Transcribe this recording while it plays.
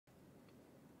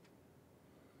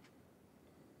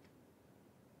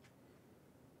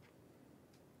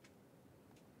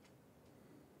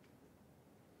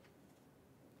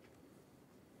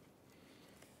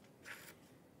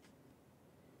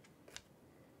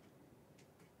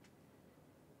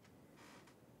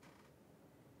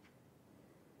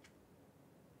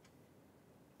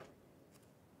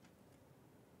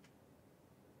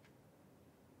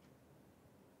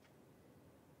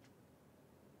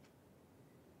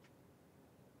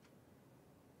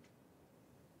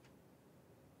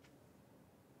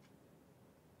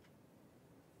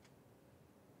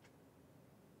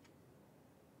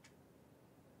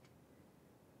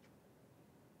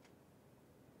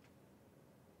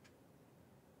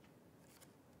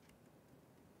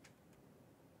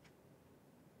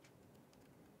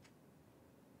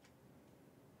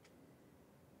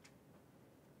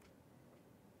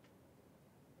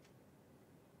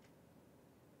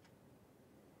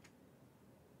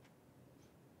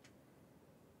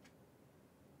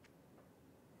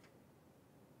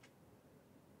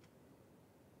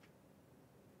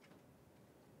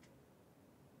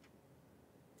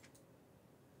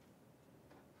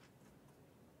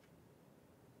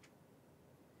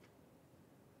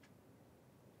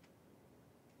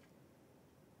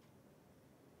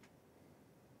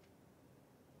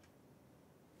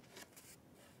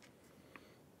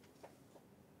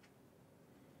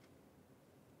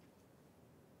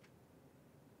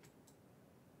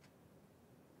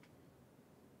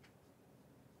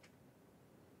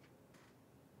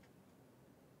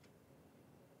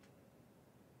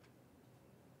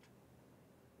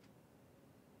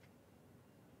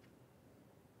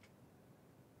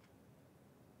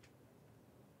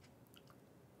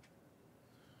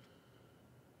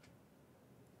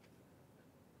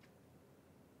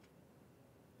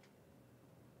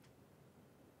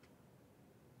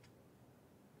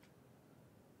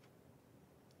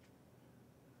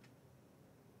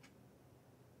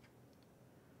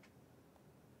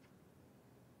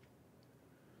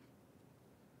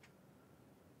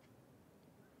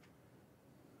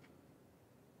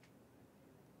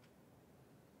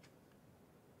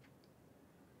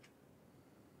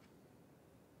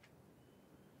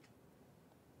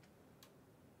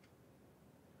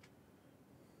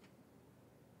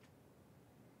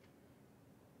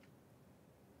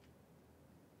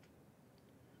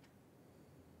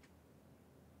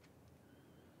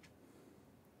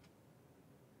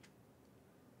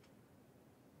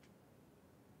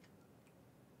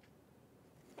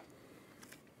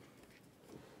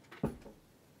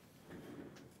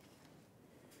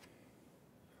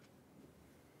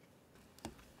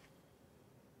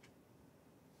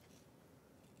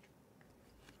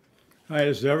Hi,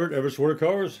 this is Everett, Everett's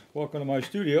Watercolors. Welcome to my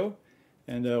studio,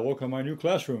 and welcome to my new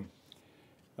classroom.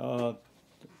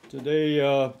 Today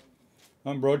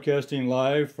I'm broadcasting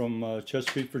live from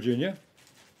Chesapeake, Virginia,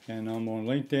 and I'm on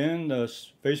LinkedIn,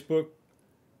 Facebook,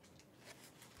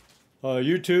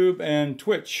 YouTube, and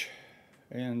Twitch,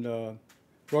 and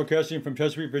broadcasting from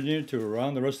Chesapeake, Virginia to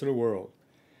around the rest of the world.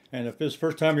 And if this is the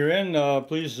first time you're in,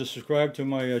 please subscribe to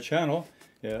my channel.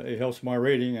 It helps my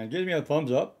rating and gives me a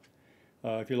thumbs up.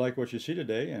 If you like what you see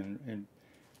today, and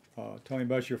tell me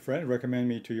about your friend, recommend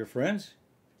me to your friends.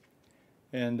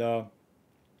 And I'm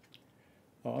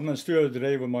in the studio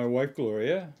today with my wife,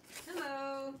 Gloria.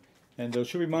 Hello. And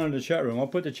she'll be monitoring the chat room. I'll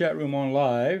put the chat room on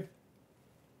live.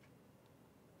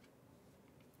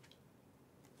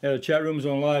 Yeah, the chat room's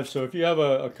on live, so if you have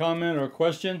a comment or a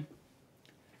question,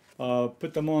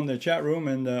 put them on the chat room,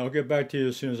 and I'll get back to you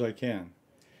as soon as I can.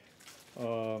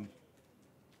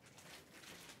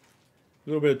 A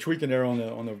little bit of tweaking there on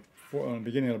the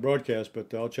beginning of the broadcast,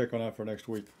 but I'll check on that for next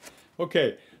week.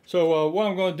 Okay, so what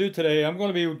I'm going to do today, I'm going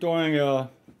to be doing a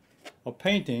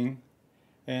painting,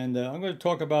 and I'm going to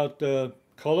talk about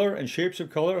color and shapes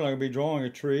of color, and I'm going to be drawing a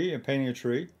tree and painting a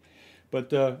tree.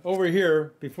 But over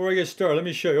here, before I get started, let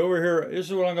me show you. Over here, this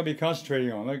is what I'm going to be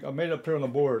concentrating on. I made it up here on the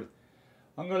board.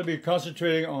 I'm going to be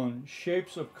concentrating on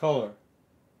shapes of color.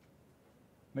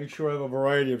 Make sure I have a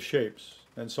variety of shapes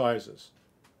and sizes.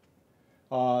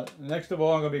 Next of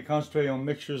all, I'm going to be concentrating on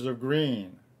mixtures of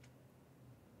green.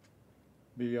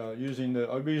 I'll be using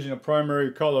the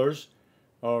primary colors,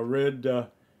 red,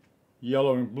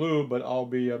 yellow, and blue, but I'll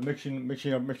be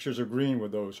mixing up mixtures of green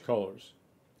with those colors.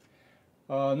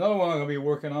 Another one I'm going to be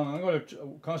working on, I'm going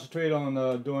to concentrate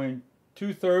on doing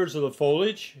 2/3 of the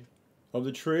foliage of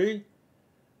the tree,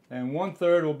 and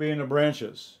 1/3 will be in the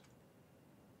branches.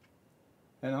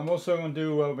 And I'm also going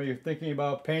to be thinking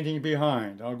about painting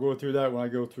behind. I'll go through that when I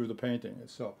go through the painting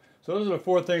itself. So those are the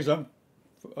 4 things I'm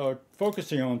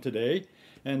focusing on today.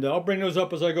 And I'll bring those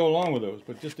up as I go along with those,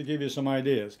 but just to give you some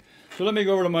ideas. So let me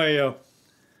go over to my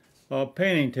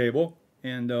painting table,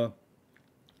 and let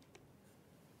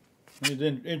me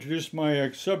then introduce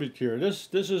my subject here. This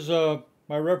is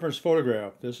my reference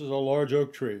photograph. This is a large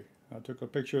oak tree. I took a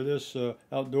picture of this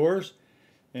outdoors,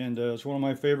 and it's one of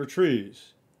my favorite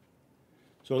trees.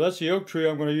 So that's the oak tree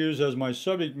I'm going to use as my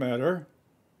subject matter.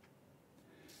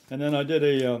 And then I did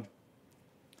a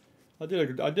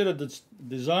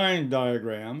design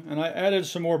diagram, and I added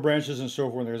some more branches and so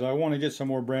forth because I want to get some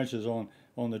more branches on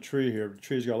the tree here. The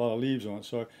tree's got a lot of leaves on it,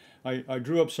 so I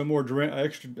drew up some more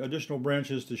additional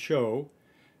branches to show,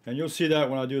 and you'll see that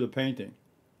when I do the painting.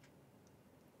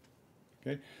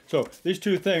 Okay, so these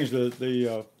 2 things,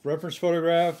 the reference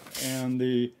photograph and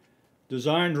the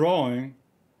design drawing,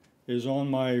 is on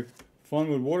my Fun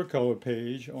with Watercolor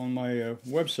page on my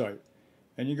website,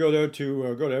 and you go there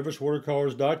to go to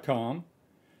everettswatercolors.com,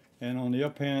 and on the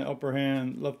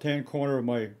left-hand corner of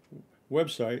my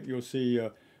website you'll see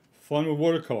Fun with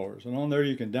Watercolors, and on there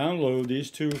you can download these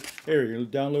 2 areas. You'll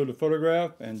download the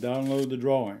photograph and download the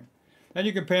drawing, and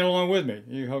you can paint along with me.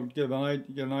 You get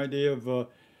an idea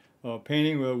of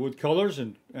painting with colors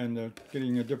and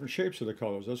getting different shapes of the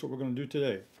colors. That's what we're going to do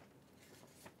today.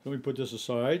 Let me put this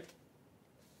aside.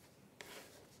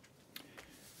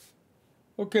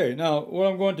 Okay, now what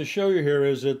I'm going to show you here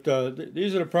is that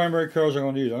these are the primary colors I'm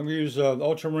going to use. I'm going to use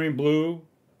ultramarine blue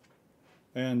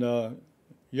and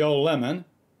yellow lemon.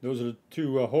 Those are the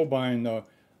 2 Holbein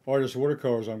artist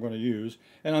watercolors I'm going to use.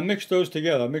 And I mix those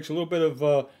together. I mix a little bit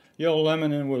of yellow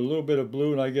lemon in with a little bit of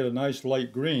blue, and I get a nice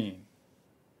light green.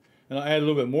 And I add a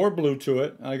little bit more blue to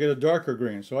it, and I get a darker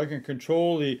green. So I can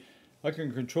control the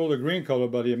green color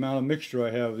by the amount of mixture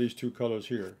I have of these 2 colors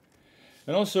here.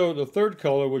 And also the 3rd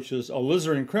color, which is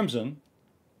Alizarin Crimson,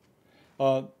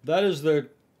 that is the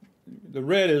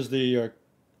red is the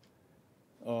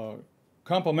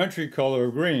complementary color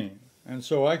of green. And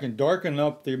so I can darken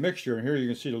up the mixture, and here you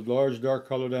can see the large dark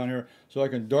color down here, so I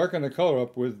can darken the color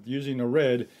up with using the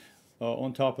red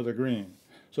on top of the green.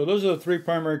 So those are the 3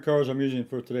 primary colors I'm using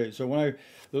for today. So when I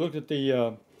looked at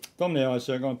the thumbnail, I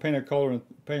said I'm going to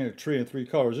paint a tree in 3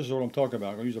 colors. This is what I'm talking about.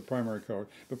 I'm going to use a primary color.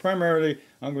 But primarily,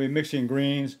 I'm going to be mixing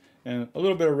greens and a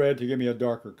little bit of red to give me a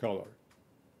darker color.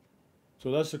 So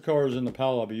that's the colors in the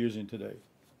palette I'll be using today.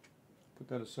 Put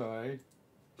that aside.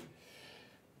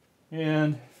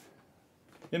 And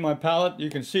in my palette, you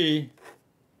can see,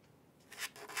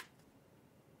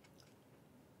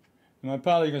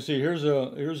 here's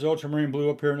ultramarine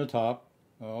blue up here in the top.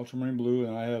 Ultramarine blue,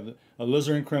 and I have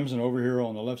Alizarin Crimson over here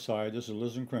on the left side. This is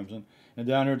Alizarin Crimson, and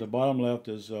down here at the bottom left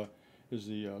is the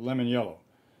lemon yellow.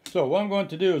 So what I'm going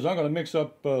to do is I'm going to mix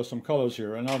up some colors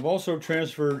here, and I've also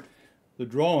transferred the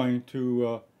drawing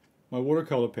to my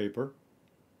watercolor paper.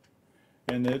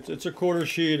 And it's a quarter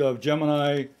sheet of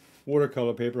Gemini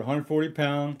watercolor paper, 140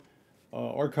 pound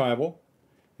archival,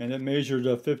 and it measured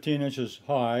 15 inches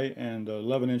high and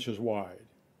 11 inches wide.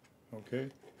 Okay,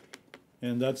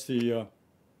 and that's the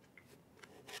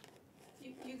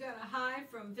You got a high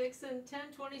from Vixen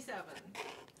 1027.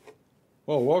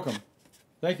 oh, welcome.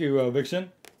 Thank you,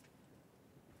 Vixen.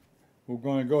 We're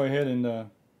going to go ahead and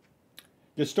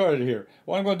get started here.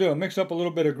 What I'm going to do, I'll mix up a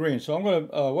little bit of green. So I'm going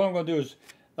to what I'm going to do is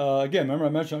again, remember I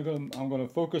mentioned I'm going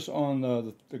to focus on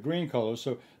the green colors.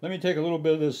 So let me take a little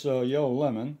bit of this yellow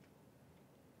lemon,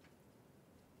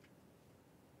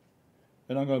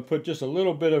 and I'm going to put just a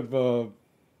little bit of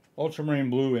ultramarine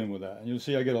blue in with that, and you'll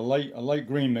see I get a light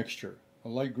green mixture,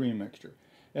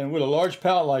 And with a large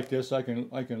palette like this, I can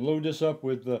load this up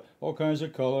with all kinds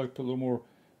of color. Put a little more.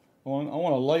 I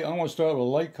want to start with a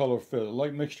light color fit, a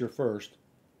light mixture first.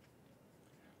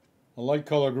 A light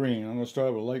color green. I'm going to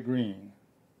start with a light green,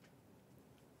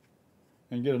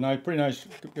 and get a pretty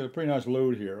nice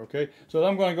load here. Okay, so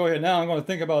I'm going to go ahead now. I'm going to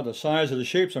think about the size of the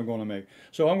shapes I'm going to make.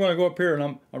 So I'm going to go up here,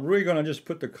 and I'm really going to just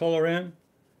put the color in,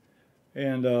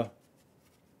 and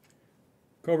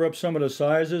cover up some of the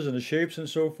sizes and the shapes and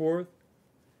so forth.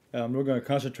 We're going to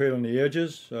concentrate on the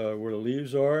edges, where the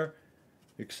leaves are,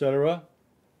 etc.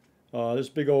 This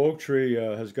big old oak tree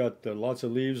has got lots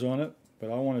of leaves on it, but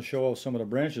I want to show off some of the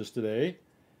branches today.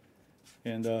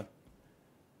 And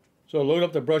so load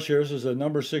up the brush here. This is a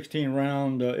number 16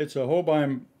 round. It's a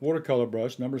Holbein watercolor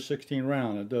brush, number 16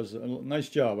 round. It does a nice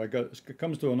job. It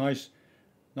comes to a nice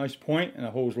point, and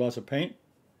it holds lots of paint,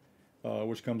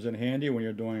 which comes in handy when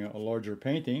you're doing a larger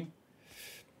painting.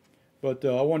 But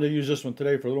I wanted to use this one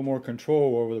today for a little more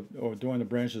control over doing the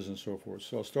branches and so forth.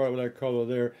 So I'll start with that color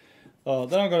there.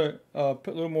 Then I'm going to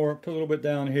put a little bit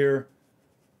down here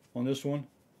on this one.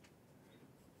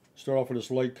 Start off with this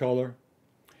light color.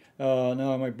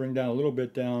 Now I might bring down a little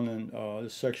bit down in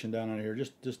this section down in here,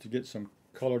 just to get some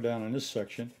color down in this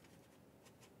section.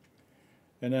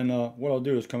 And then what I'll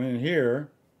do is come in here.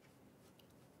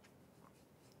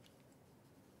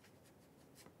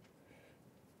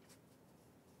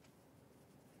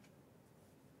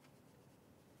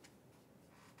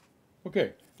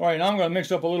 Okay, all right. Now I'm going to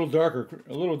mix up a little darker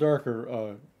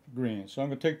green. So I'm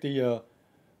going to take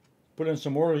put in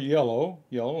some more yellow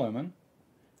lemon,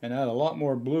 and add a lot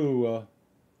more blue, a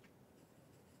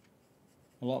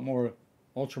lot more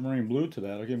ultramarine blue to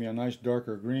that. It'll give me a nice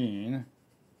darker green.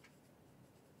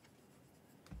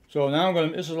 So now I'm going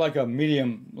to. This is like a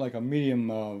medium value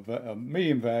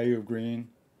of green.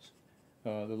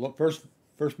 The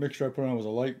first mixture I put on was a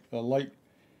light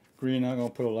green. I'm going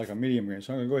to put like a medium green.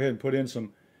 So I'm going to go ahead and put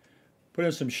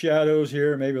in some shadows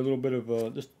here, maybe a little bit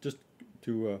of just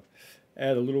to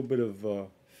add a little bit of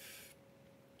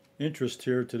interest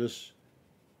here to this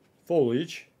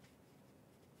foliage.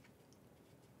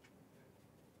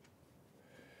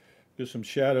 There's some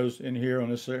shadows in here on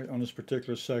this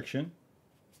particular section.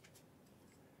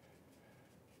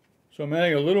 So I'm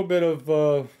adding a little bit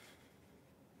of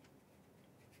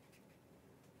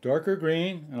darker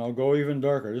green, and I'll go even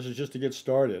darker. This is just to get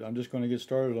started. I'm just going to get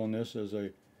started on this as a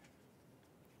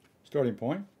starting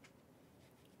point.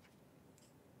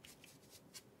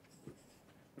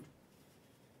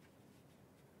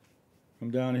 Come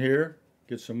down here,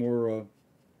 get some more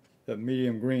that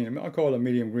medium green. I'll call it a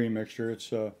medium green mixture.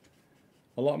 It's a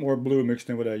lot more blue mixed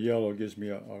in with that yellow. It gives me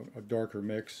a darker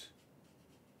mix.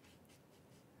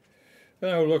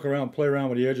 Then I'll look around, play around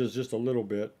with the edges just a little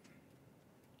bit.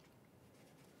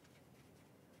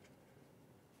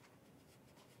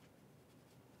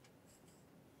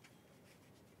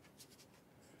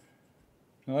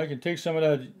 Now I can take some of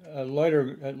that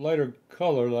lighter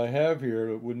color that I have here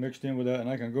that would mixed in with that, and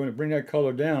I can go and bring that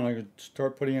color down. I can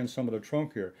start putting in some of the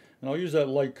trunk here, and I'll use that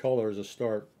light color as a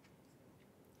start.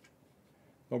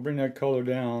 I'll bring that color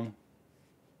down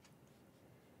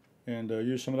and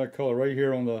use some of that color right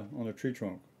here on the tree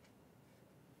trunk.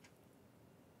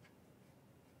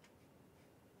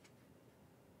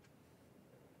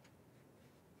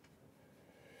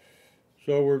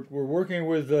 So we're working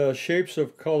with shapes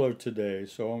of color today.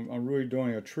 So I'm really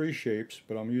doing a tree shapes,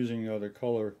 but I'm using the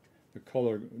color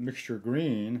mixture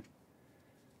green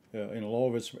in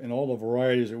all the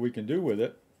varieties that we can do with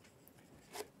it.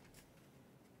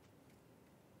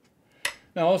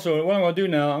 Now also, what I'm going to do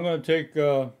now, I'm going to take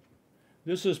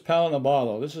this is palette in a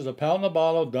bottle. This is a palette in a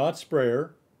bottle dot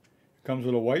sprayer. It comes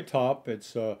with a white top.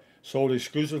 It's sold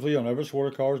exclusively on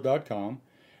everettswatercolors.com.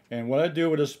 And what I do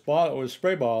with this bottle, with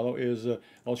spray bottle, is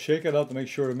I'll shake it up to make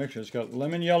sure the mixture. It's got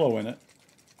lemon yellow in it,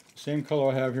 same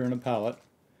color I have here in the palette.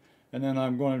 And then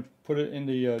I'm going to put it in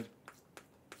the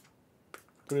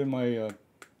my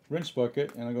rinse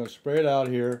bucket, and I'm going to spray it out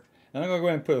here. And I'm going to go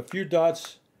ahead and put a few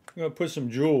dots. I'm going to put some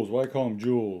jewels, what I call them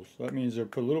jewels. That means I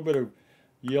put a little bit of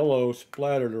yellow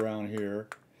splattered around here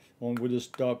with this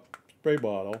dot spray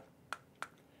bottle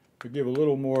to give a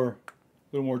little more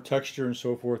texture and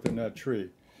so forth in that tree.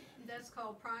 That's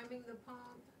called priming the pump.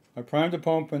 I primed the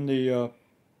pump in the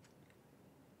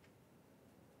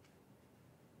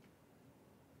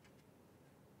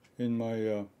in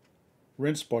my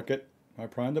rinse bucket. I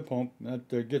primed the pump.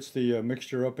 That gets the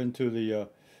mixture up into the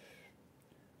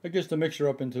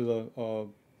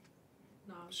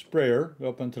sprayer,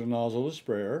 up into the nozzle of the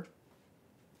sprayer,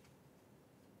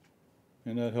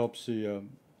 and that helps the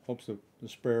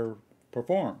sprayer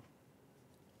perform.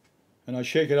 And I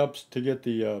shake it up to get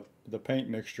the paint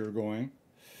mixture going.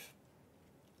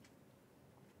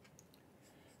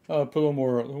 I'll put a little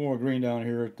more green down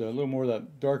here, a little more of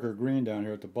that darker green down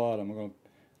here at the bottom.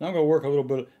 Now I'm going to work a little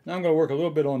bit. Now I'm going to work a little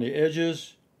bit on the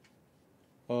edges.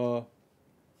 And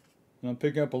I'm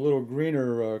picking up a little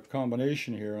greener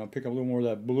combination here. I'll pick up a little more of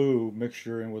that blue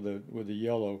mixture in with the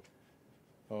yellow.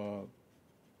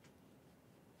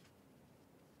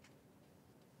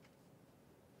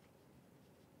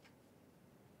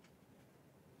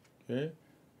 Okay,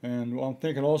 and I'm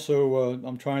thinking also,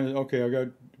 I'm trying to, okay, I got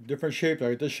different shapes. I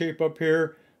got this shape up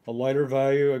here, a lighter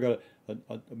value. I got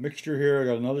a mixture here. I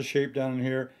got another shape down in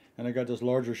here, and I got this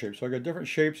larger shape. So I got different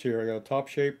shapes here. I got a top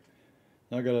shape,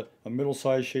 and I got a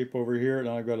middle-sized shape over here, and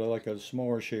I've got like a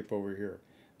smaller shape over here.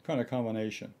 Kind of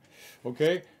combination.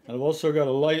 Okay, and I've also got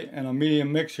a light and a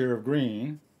medium mix here of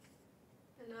green.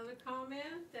 Another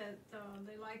comment that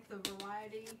they like the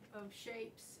variety of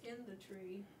shapes in the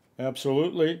tree.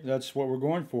 Absolutely, that's what we're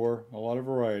going for, a lot of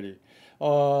variety.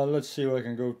 Let's see what I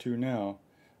can go to now.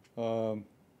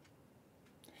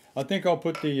 I think I'll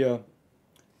put I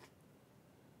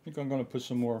think I'm going to put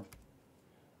some more,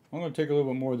 I'm going to take a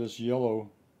little bit more of this yellow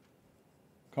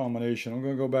combination. I'm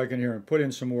going to go back in here and put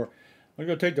in some more. I'm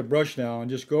going to take the brush now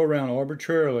and just go around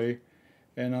arbitrarily,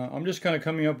 and I'm just kind of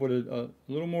coming up with a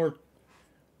little more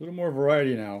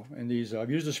variety now in these. I've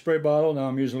used a spray bottle, now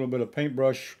I'm using a little bit of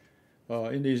paintbrush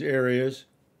in these areas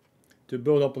to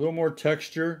build up a little more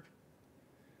texture.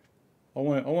 I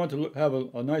want to have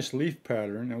a nice leaf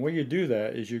pattern, and the way you do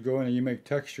that is you go in and you make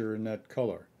texture in that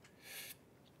color.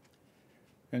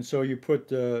 And so you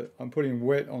put, I'm putting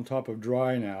wet on top of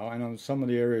dry now, and some of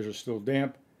the areas are still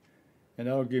damp, and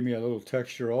that'll give me a little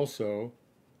texture also.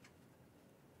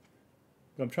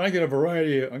 But I'm trying to get a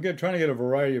variety. Trying to get a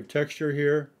variety of texture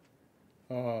here.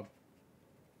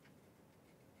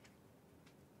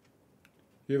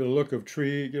 Give it a look of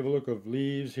tree, give a look of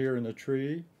leaves here in the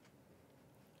tree.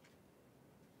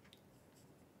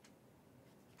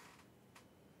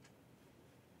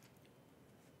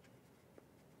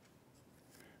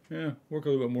 Yeah, work a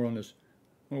little bit more on this.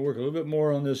 I'm going to work a little bit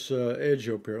more on this edge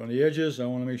up here. On the edges, I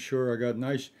want to make sure I got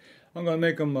nice. I'm going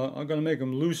to make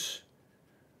them loose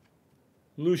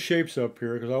shapes up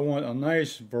here because I want a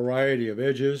nice variety of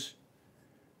edges.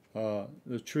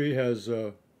 The tree has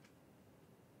the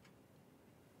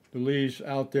leaves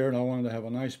out there, and I wanted to have a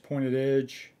nice pointed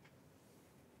edge.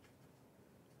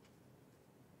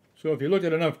 So if you look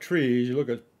at enough trees, you look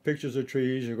at pictures of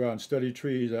trees, you go out and study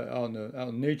trees out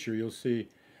in nature, you'll see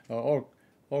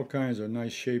all kinds of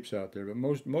nice shapes out there. But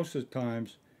most of the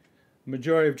times, the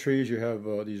majority of trees, you have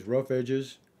these rough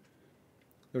edges.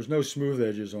 There's no smooth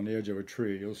edges on the edge of a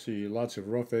tree. You'll see lots of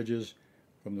rough edges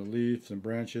from the leaves and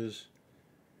branches.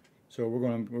 So we're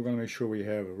going to make sure we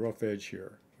have a rough edge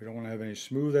here. We don't want to have any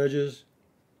smooth edges.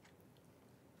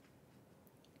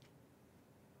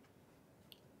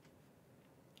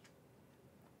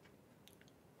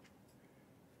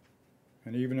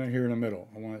 And even in here in the middle,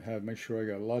 I want to make sure I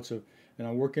got lots of, and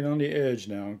I'm working on the edge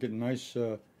now. I'm getting nice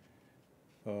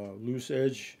loose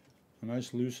edge, a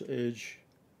nice loose edge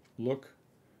look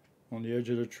on the edge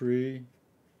of the tree.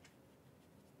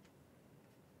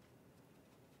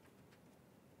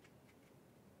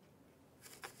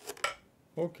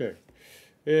 Okay,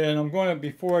 and I'm going to,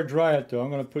 before I dry it though, I'm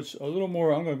going to put a little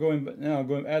more, I'm going to go in now, I'm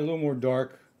going to add a little more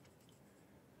dark.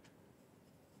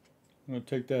 I'm going to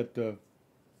take that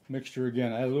mixture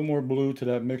again, add a little more blue to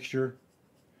that mixture.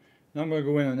 Now I'm going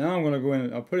to go in, and now I'm going to go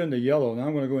in, I'll put in the yellow, now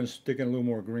I'm going to go in and stick in a little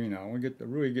more green now. I want to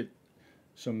really get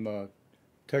some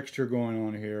texture going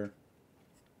on here.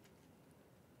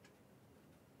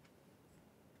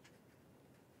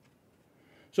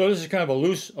 So this is kind of a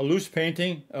loose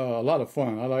painting, a lot of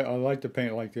fun. I like to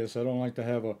paint like this. I don't like to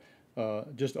have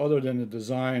just other than the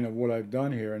design of what I've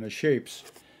done here and the shapes,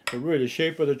 but really the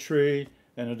shape of the tree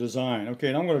and the design. Okay,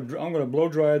 and I'm gonna blow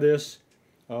dry this.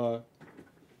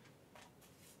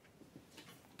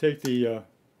 take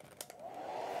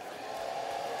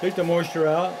the moisture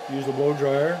out, use the blow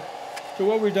dryer. So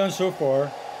what we've done so far,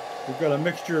 we've got a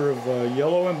mixture of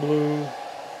yellow and blue,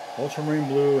 ultramarine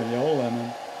blue and yellow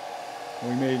lemon.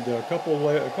 We made a couple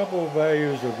of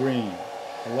values of green,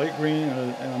 a light green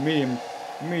and a medium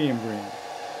green.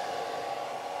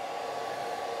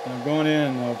 And I've gone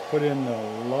in and I've put in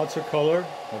lots of color,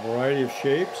 a variety of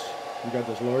shapes. We've got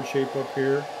this large shape up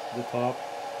here at the top,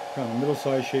 kind of a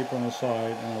middle-sized shape on the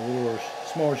side, and a little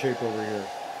smaller shape over here.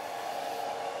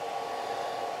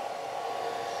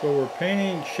 So we're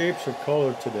painting shapes of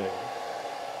color today.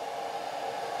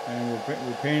 And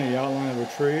we're painting the outline of a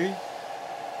tree.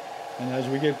 And as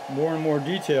we get more and more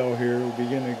detail here, we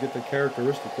begin to get the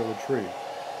characteristic of a tree.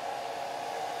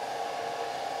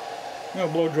 I'm going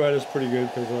to blow dry this pretty good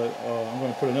because I'm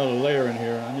going to put another layer in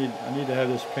here. I need to have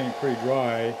this paint pretty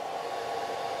dry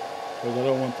because I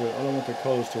don't want the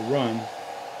colors to run.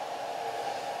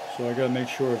 So I got to make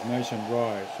sure it's nice and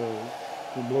dry. So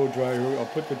we'll blow dry. I'll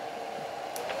put up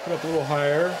a little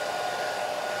higher.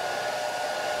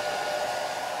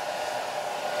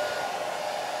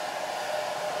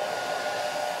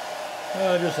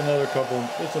 Just another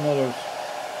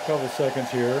couple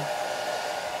seconds here.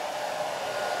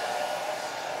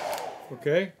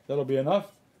 Okay, that'll be enough.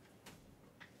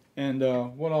 And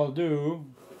what I'll do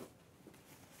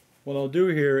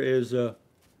here is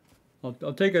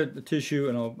I'll take a tissue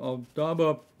and I'll daub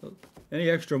up any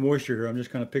extra moisture here. I'm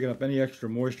just kind of picking up any extra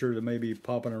moisture that may be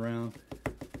popping around,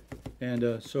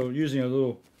 and so using a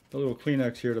little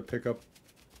Kleenex here to pick up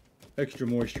extra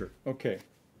moisture. Okay.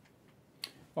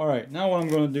 All right. Now what I'm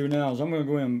going to do now is I'm going to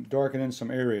go in and darken in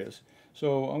some areas.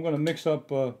 So I'm going to mix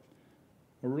up a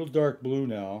real dark blue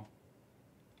now.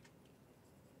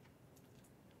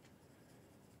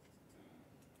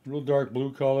 Real dark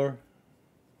blue color,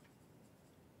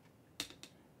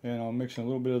 and I'll mix in a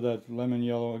little bit of that lemon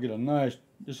yellow. I'll get a nice,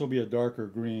 this will be a darker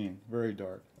green, very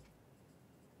dark.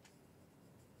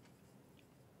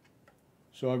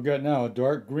 So I've got now a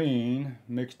dark green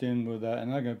mixed in with that,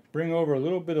 and I'm going to bring over a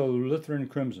little bit of Alizarin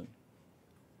Crimson.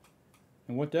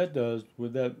 And what that does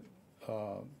with that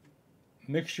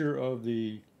mixture of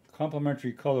the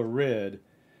complementary color red,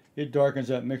 it darkens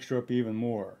that mixture up even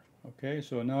more. Okay,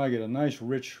 so now I get a nice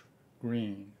rich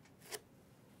green.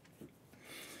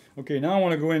 Okay, now I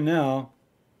want to go in now,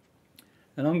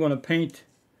 and I'm going to paint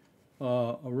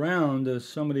around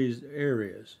some of these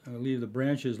areas. I'm going to leave the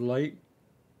branches light.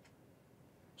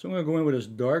 So I'm going to go in with this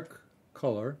dark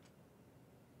color.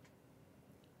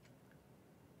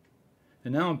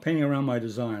 And now I'm painting around my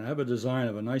design. I have a design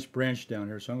of a nice branch down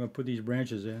here, so I'm going to put these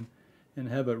branches in and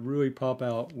have it really pop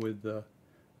out with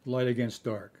light against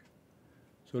dark.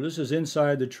 So this is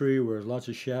inside the tree where there's lots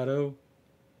of shadow,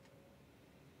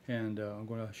 and I'm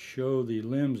going to show the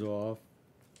limbs off.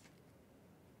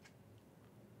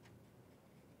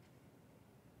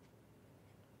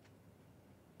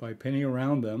 By painting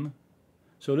around them.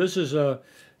 So this is one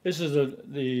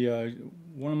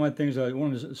of my things.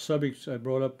 One of the subjects I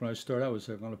brought up when I started out was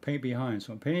I'm going to paint behind.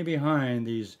 So I'm painting behind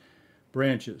these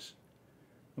branches.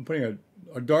 I'm putting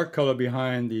a dark color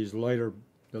behind these the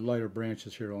lighter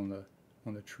branches here on the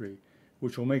tree,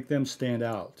 which will make them stand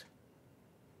out.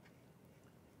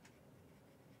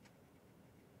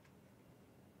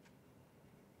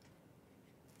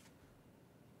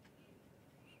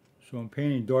 So I'm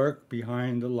painting dark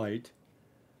behind the light,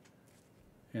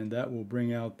 and that will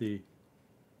bring out the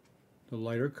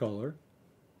lighter color.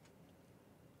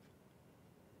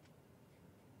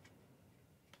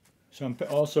 So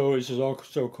this is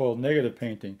also called negative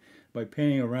painting. By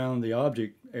painting around the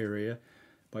object area,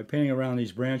 by painting around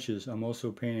these branches, I'm also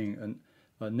painting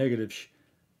a negative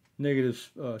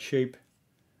shape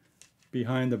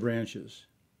behind the branches.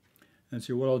 And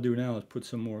so what I'll do now is put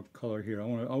some more color here.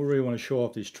 I really want to show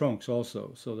off these trunks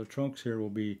also. So the trunks here will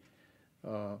be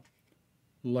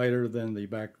lighter than the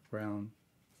background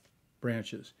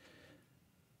branches.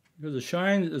 Because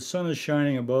the sun is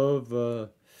shining above, the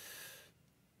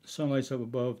sunlight's up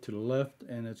above to the left,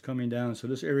 and it's coming down. So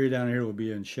this area down here will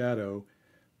be in shadow.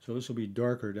 So this will be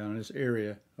darker down in this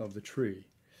area of the tree.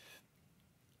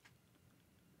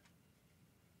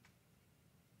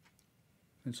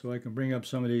 And so I can bring up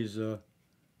some of these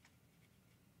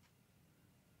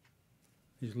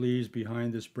leaves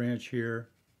behind this branch here.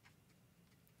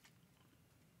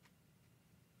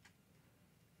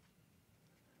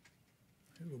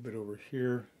 A little bit over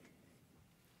here.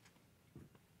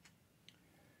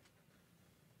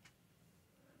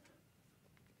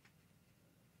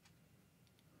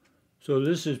 So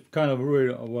this is kind of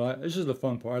really this is the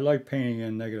fun part. I like painting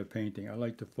in negative painting. I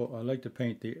like to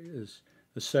paint the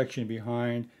section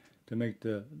behind to make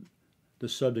the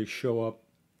subject show up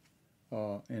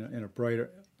in a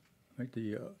brighter, make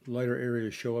the lighter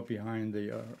areas show up behind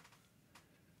the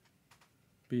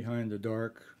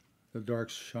dark. The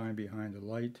darks shine behind the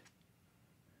light,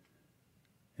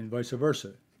 and vice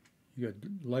versa. You got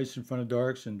lights in front of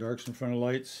darks and darks in front of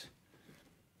lights.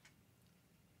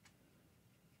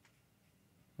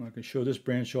 I can show this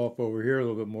branch off over here a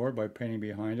little bit more by painting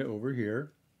behind it over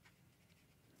here.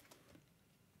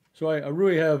 So I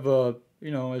really have,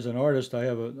 you know, as an artist, I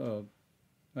have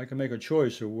I can make a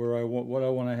choice of where I want, what I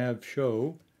want to have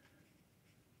show,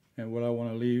 and what I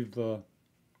want to leave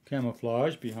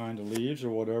camouflage behind the leaves or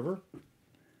whatever.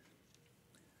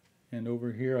 And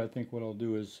over here, I think what I'll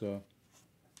do is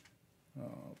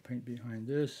paint behind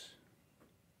this.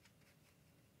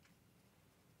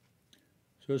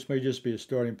 So this may just be a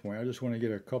starting point. I just want to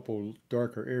get a couple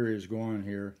darker areas going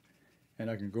here, and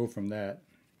I can go from that.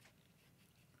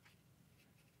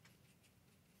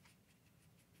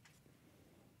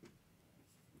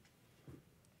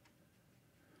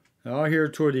 Now here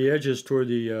toward the edges, toward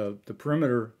the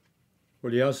perimeter,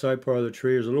 or the outside part of the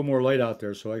tree, there's a little more light out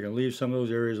there, so I can leave some of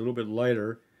those areas a little bit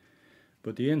lighter.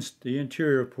 But the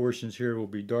interior portions here will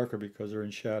be darker because they're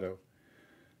in shadow.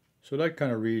 So that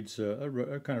kind of reads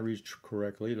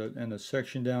correctly. And the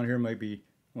section down here might be,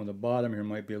 on the bottom here,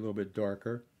 might be a little bit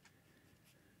darker.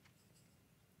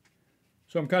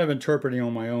 So I'm kind of interpreting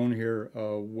on my own here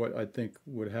what I think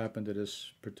would happen to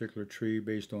this particular tree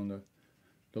based on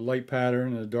the light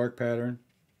pattern and the dark pattern.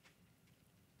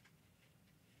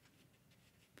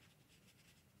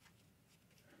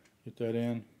 Get that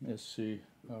in. Let's see.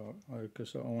 I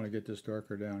guess I want to get this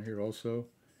darker down here also.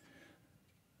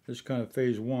 This is kind of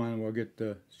phase one. We'll get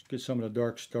some of the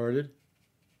dark started.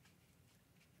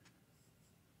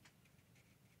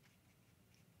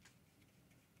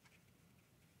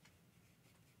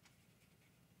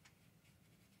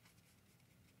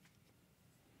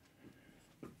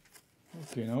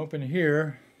 Okay, now up in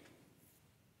here,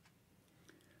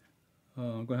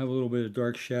 I'm going to have a little bit of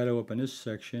dark shadow up in this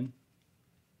section.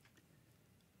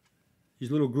 These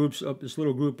little groups up, this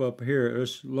little group up here,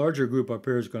 this larger group up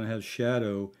here is going to have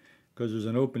shadow because there's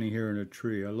an opening here in a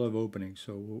tree. I love openings,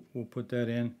 so we'll put that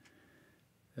in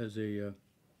as the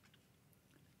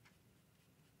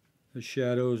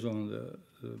shadows on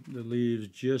the leaves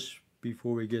just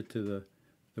before we get to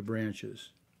the branches.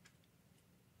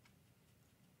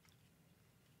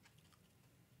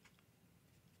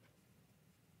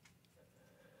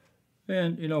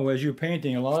 And, you know, as you're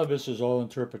painting, a lot of this is all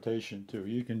interpretation, too.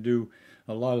 You can do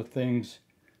a lot of things.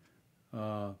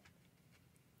 And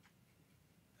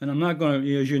I'm not going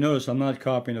to, as you notice, I'm not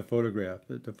copying a photograph.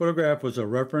 The photograph was a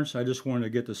reference. I just wanted to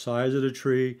get the size of the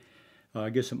tree,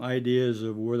 get some ideas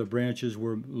of where the branches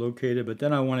were located. But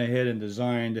then I went ahead and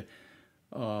designed,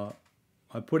 I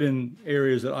put in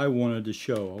areas that I wanted to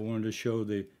show. I wanted to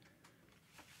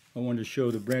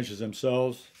show the branches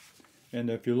themselves. And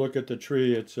if you look at the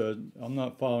tree, it's I'm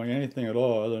not following anything at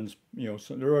all other than, you know,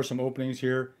 there are some openings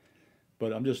here,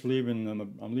 but I'm just leaving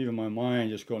them. I'm leaving my mind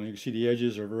just going. You can see the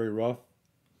edges are very rough.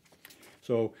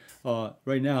 So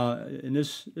right now, in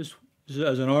this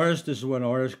as an artist, this is what an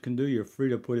artist can do. You're free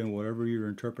to put in whatever your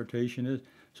interpretation is.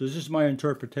 So this is my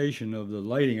interpretation of the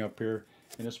lighting up here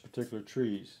in this particular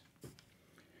trees.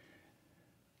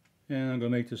 And I'm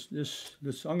going to make this.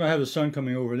 I'm going to have the sun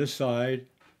coming over this side,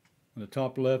 on the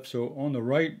top left, so on the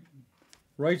right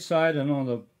side and on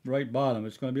the right bottom,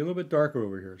 it's going to be a little bit darker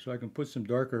over here. So I can put some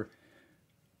darker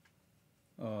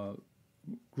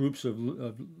groups of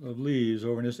leaves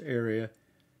over in this area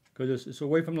because it's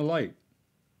away from the light.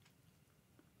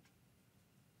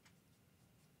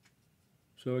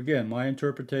 So again, my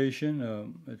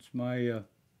interpretation, it's my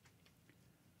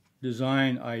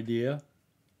design idea.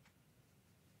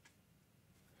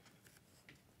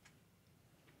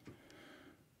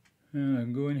 And I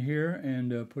can go in here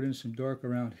and put in some dark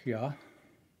around here,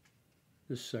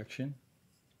 this section.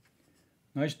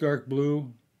 Nice dark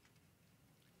blue,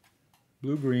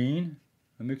 blue-green,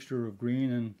 a mixture of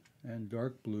green and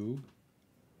dark blue.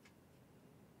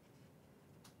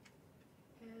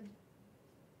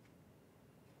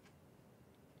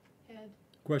 Head.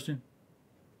 Question?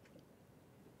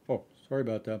 Oh, sorry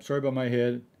about that. Sorry about my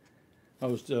head. I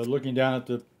was looking down at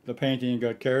the painting and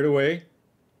got carried away.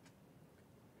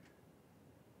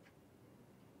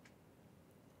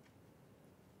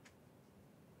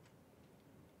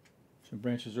 Some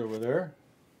branches over there.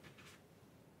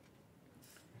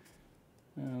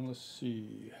 And let's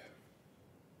see.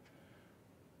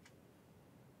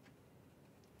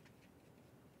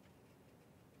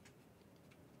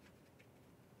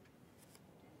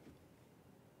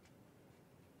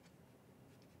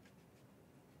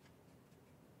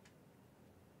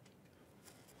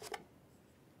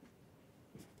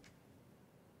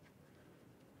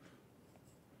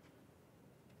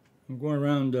 I'm going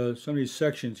around some of these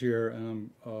sections here,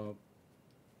 and I'm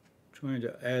trying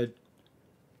to add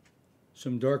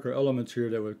some darker elements here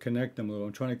that would connect them a little.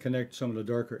 I'm trying to connect some of the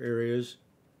darker areas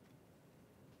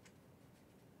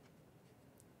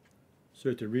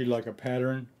so to read like a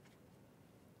pattern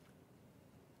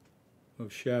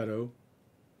of shadow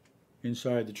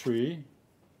inside the tree.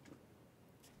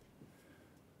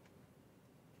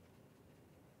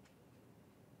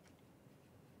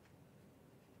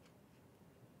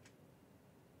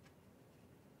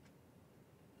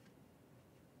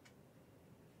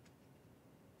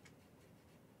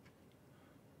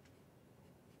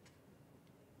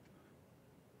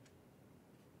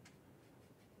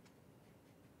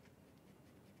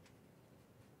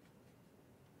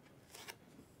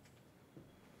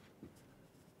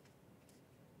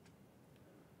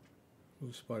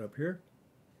 Little spot up here.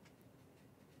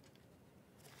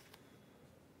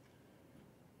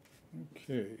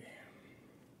 Okay.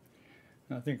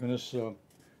 I think on this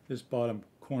this bottom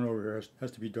corner over here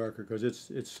has to be darker because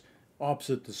it's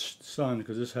opposite the sun,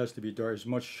 because this has to be dark. There's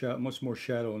much more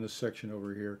shadow in this section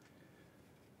over here.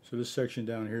 So this section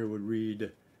down here would read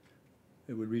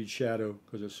shadow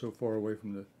because it's so far away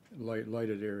from the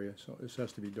lighted area. So this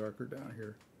has to be darker down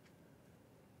here.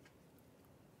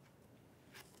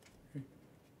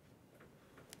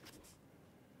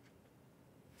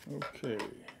 Okay.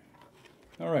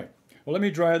 All right. Well, let me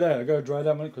dry that. I got to dry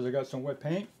that one because I got some wet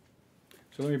paint.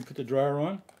 So let me put the dryer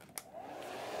on.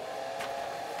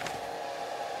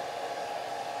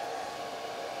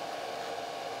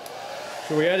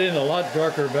 So we added in a lot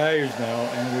darker values now,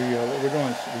 and what we're doing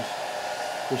is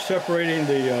we're separating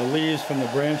the leaves from the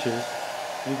branches.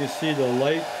 You can see the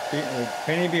light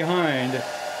painting behind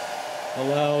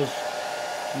allows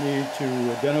me to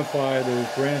identify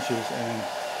those branches and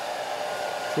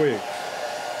twigs.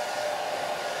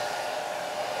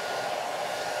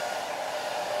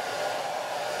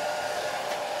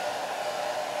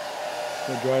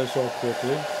 I'll dry this off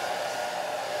quickly.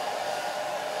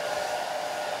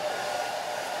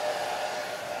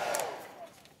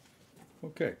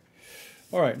 Okay.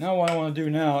 All right. Now what I want to do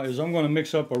now is I'm going to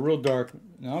mix up a real dark.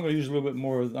 Now I'm going to use a little bit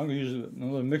more. I'm going to use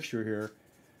another mixture here.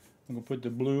 I'm going to put the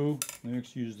blue.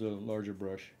 Let's use the larger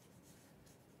brush.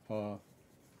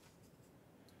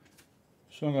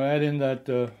 So I'm going to add in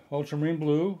that ultramarine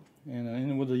blue, and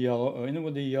in with the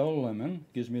yellow lemon,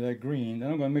 gives me that green.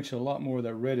 Then I'm going to mix a lot more of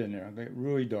that red in there. I'm going to get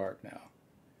really dark now,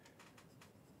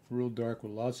 real dark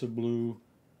with lots of blue.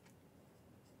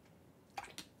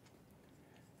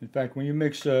 In fact, when you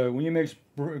mix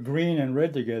green and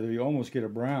red together, you almost get a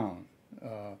brown.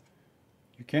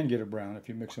 You can get a brown if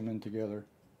you mix them in together.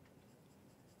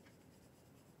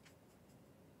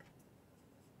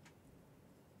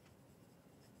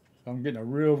 I'm getting a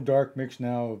real dark mix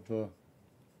now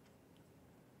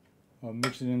of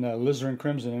mixing in that Alizarin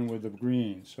Crimson in with the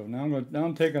green. So now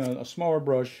I'm taking a smaller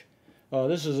brush.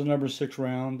 This is a number 6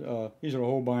 round. These are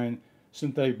Holbein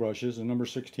synthetic brushes, a number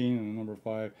 16 and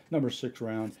a number 6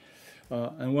 round.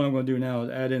 And what I'm going to do now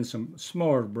is add in some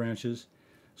smaller branches.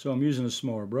 So I'm using a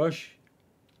smaller brush.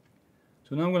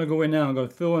 So now I'm going to go in now. I'm going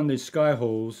to fill in these sky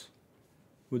holes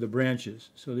with the branches.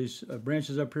 So these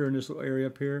branches up here in this little area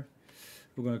up here,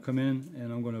 we're going to come in and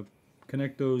I'm going to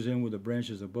connect those in with the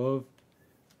branches above.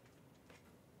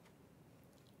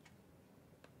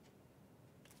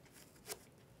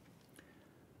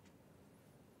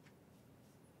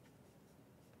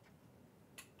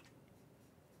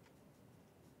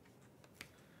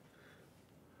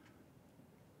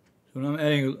 So I'm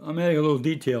adding a little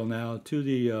detail now to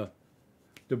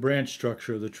the branch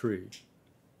structure of the tree,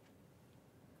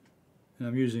 and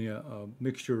I'm using a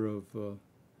mixture of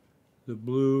the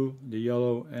blue, the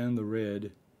yellow, and the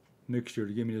red mixture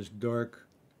to give me this dark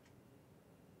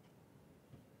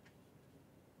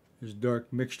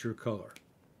mixture color.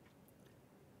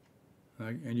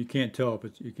 And you can't tell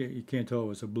if you can't tell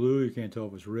if it's a blue, you can't tell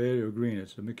if it's red or green.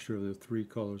 It's a mixture of the 3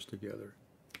 colors together.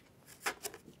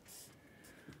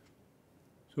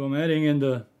 So I'm adding in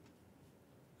the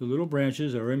little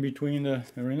branches that are in between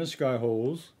the sky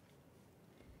holes.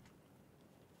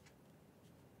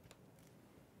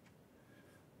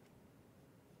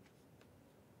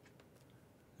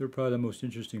 They're probably the most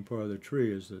interesting part of the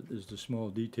tree is the small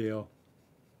detail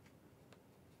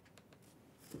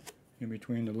in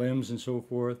between the limbs and so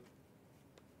forth.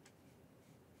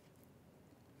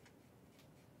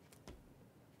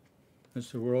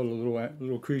 That's where all the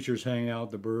little creatures hang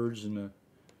out, the birds and the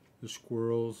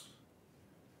squirrels,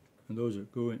 and those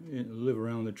that go in live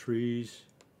around the trees.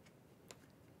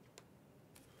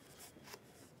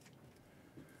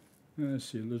 Let's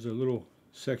see, there's a little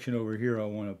section over here I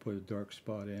want to put a dark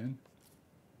spot in.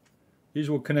 These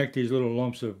will connect these little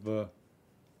lumps of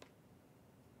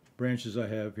branches I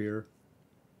have here.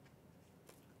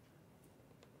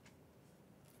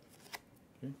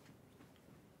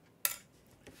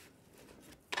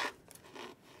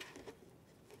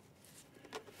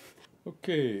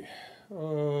 Okay.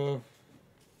 Okay,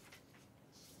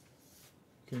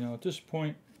 now at this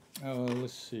point,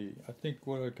 let's see. I think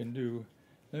what I can do.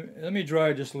 Let me dry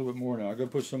it just a little bit more now. I'm gonna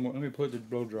put some more. Let me put the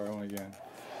blow dryer on again.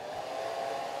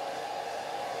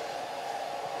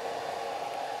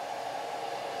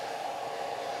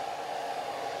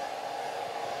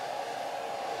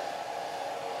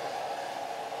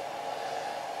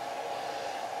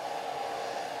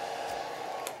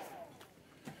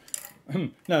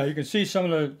 Now you can see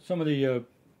some of the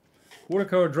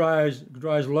watercolor dries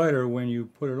lighter when you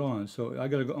put it on. So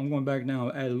I'm going back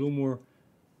now. Add a little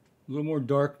more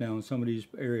dark now in some of these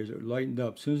areas that are lightened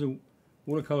up. As soon as the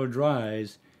watercolor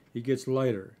dries, it gets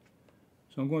lighter.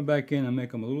 So I'm going back in and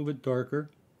make them a little bit darker.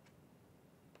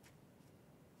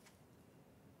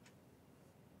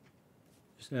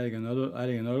 Just adding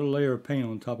another layer of paint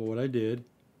on top of what I did.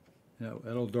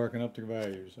 That'll darken up the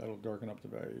values.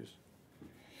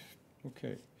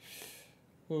 Okay.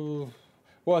 Well,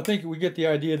 I think we get the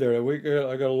idea there.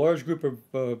 I got a large group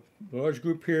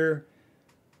here,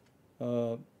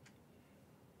 and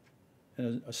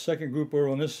a second group over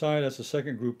on this side. That's a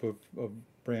second group of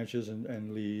branches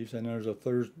and leaves, and there's a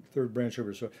third branch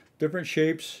over. So different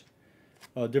shapes,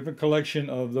 different collection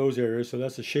of those areas. So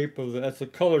that's the shape of that's the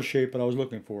color shape that I was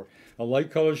looking for. A light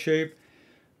color shape.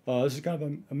 This is kind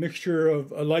of a mixture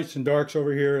of lights and darks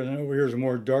over here, and then over here is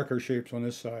more darker shapes on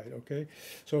this side, okay?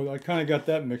 So I kind of got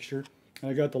that mixture,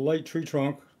 and I got the light tree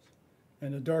trunk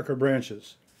and the darker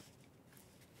branches.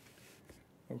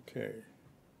 Okay.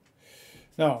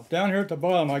 Now, down here at the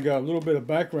bottom, I got a little bit of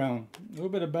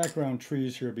background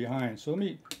trees here behind. So let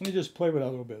me just play with that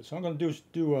a little bit. So I'm going to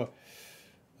do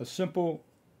a simple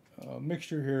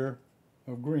mixture here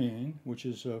of green, which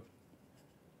is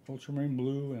ultramarine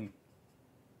blue and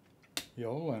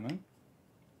yellow lemon.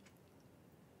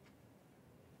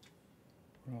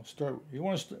 I'll start.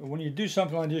 When you do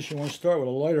something like this, you want to start with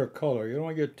a lighter color. You don't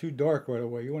want to get too dark right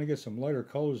away. You want to get some lighter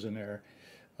colors in there,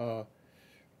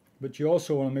 but you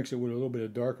also want to mix it with a little bit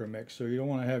of darker mix. So you don't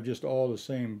want to have just all the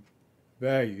same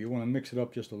value. You want to mix it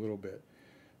up just a little bit.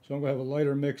 So I'm going to have a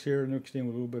lighter mix here, mixed in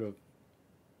with a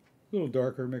little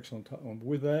darker mix on top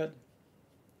with that.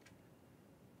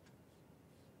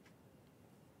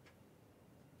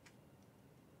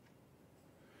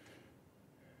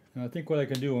 And I think what I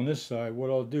can do on this side, what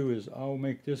I'll do is I'll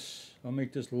make this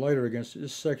lighter against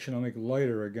this section. I'll make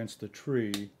lighter against the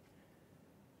tree.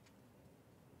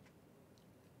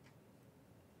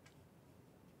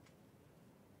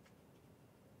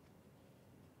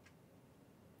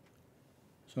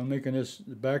 So I'm making this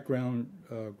the background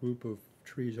group of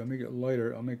trees. I'll make it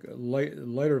lighter. I'll make a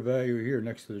lighter value here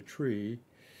next to the tree.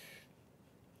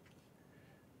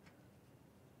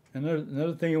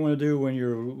 Another thing you want to do when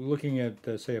you're looking at,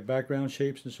 say, background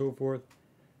shapes and so forth,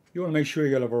 you want to make sure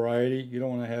you got a variety. You don't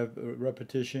want to have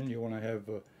repetition. You want to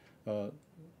have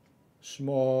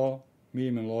small,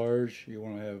 medium, and large. You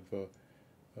want to have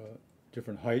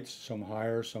different heights, some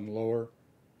higher, some lower.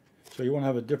 So you want to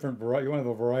have a different variety. You want to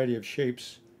have a variety of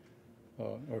shapes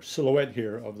or silhouette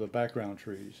here of the background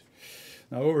trees.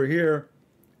 Now over here,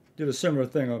 did a similar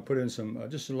thing. I'll put in some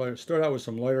start out with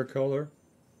some lighter color.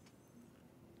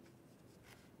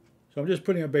 So I'm just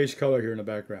putting a base color here in the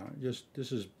background.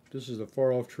 This is the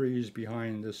far off trees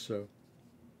behind this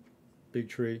big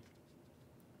tree.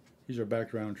 These are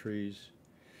background trees.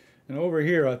 And over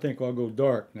here I think I'll go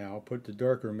dark now. I'll put the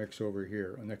darker mix over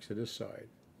here next to this side.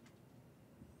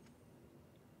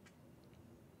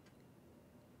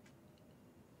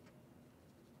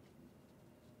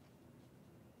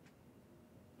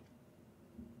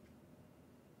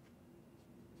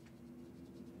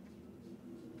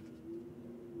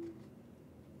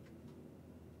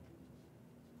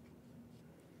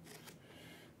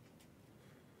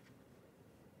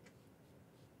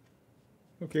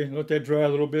 Okay, let that dry a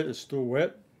little bit. It's still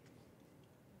wet.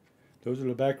 Those are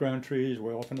the background trees,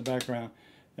 way off in the background,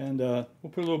 and we'll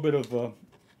put a little bit of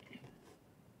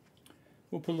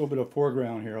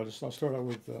foreground here. I'll start out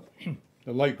with the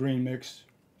light green mix.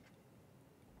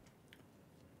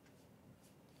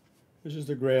 This is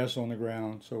the grass on the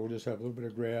ground, so we'll just have a little bit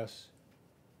of grass.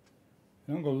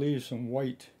 And I'm going to leave some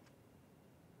white.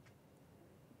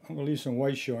 I'm going to leave some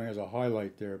white showing as a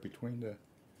highlight there between the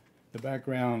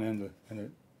background and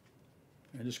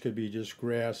this could be just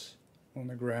grass on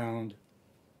the ground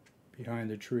behind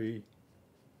the tree.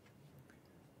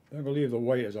 I'm going to leave the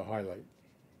white as a highlight.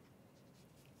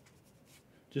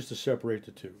 just to separate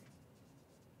the two.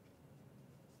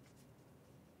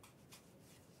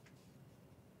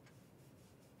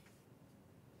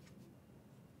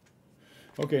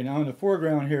 Okay, now in the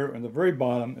foreground here, in the very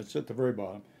bottom, it's at the very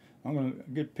bottom, I'm going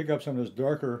to pick up some of this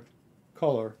darker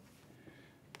color,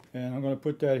 and I'm going to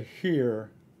put that here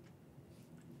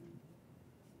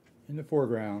in the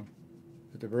foreground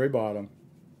at the very bottom.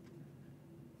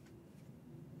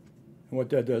 And what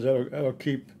that does, that'll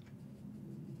keep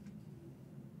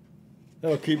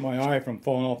my eye from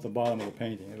falling off the bottom of the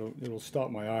painting. It'll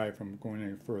stop my eye from going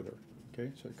any further.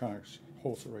 Okay, so it kind of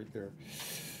holds it right there.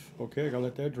 Okay, I gotta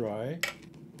let that dry.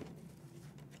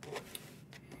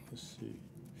 Let's see.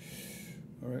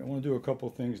 All right, I want to do a couple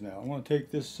things now. I want to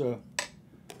take this. I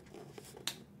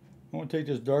want to take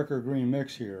this darker green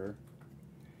mix here,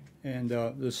 and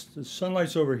the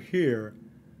sunlight's over here.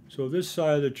 So this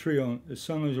side of the tree, the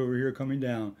sunlight's over here coming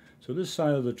down. So this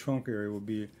side of the trunk area will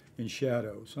be in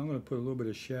shadow. So I'm going to put a little bit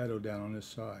of shadow down on this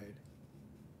side.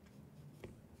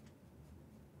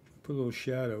 Put a little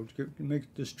shadow to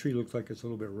make this tree look like it's a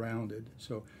little bit rounded.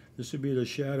 So this would be the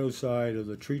shadow side of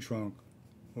the tree trunk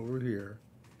over here.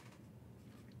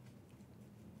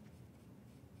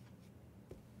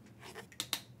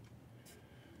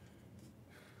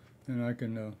 And I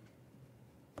can,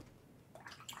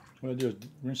 what I do is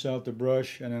rinse out the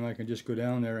brush, and then I can just go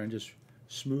down there and just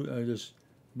smooth, just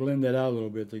blend that out a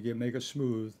little bit to make it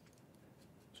smooth.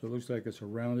 So it looks like it's a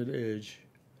rounded edge,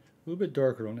 a little bit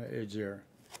darker on that edge there.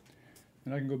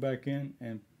 And I can go back in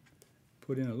and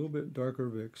put in a little bit darker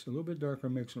mix,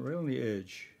 right on the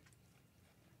edge.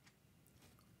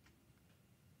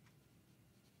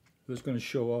 So it's going to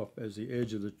show off as the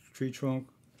edge of the tree trunk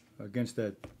against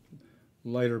that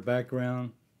lighter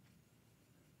background.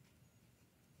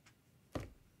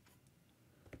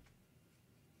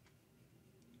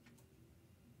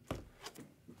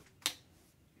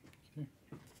 Okay.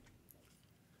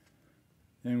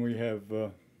 And we have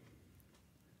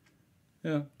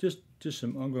yeah, just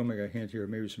some, I'm going to make a hint here,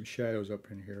 maybe some shadows up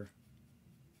in here.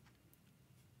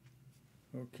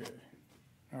 Okay,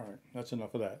 all right, that's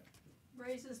enough of that.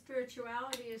 Raisin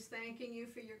Spirituality is thanking you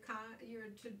for your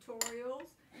tutorials,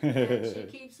 and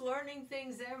she keeps learning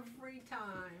things every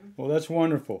time. Well, that's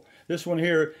wonderful. This one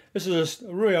here, this is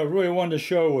I really wanted to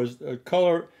show was a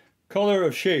color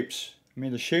of shapes. I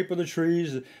mean, the shape of the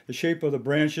trees, the shape of the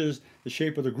branches, the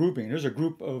shape of the grouping. There's a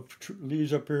group of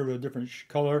leaves up here with a different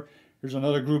color. There's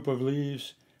another group of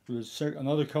leaves with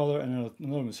another color and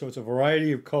another one. So it's a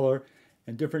variety of color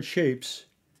and different shapes.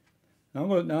 Now I'm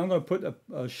going to put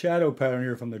a shadow pattern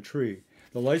here from the tree.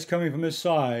 The light's coming from this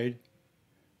side,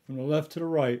 from the left to the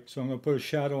right. So I'm going to put a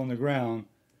shadow on the ground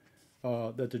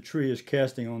that the tree is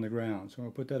casting on the ground. So I'm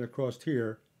going to put that across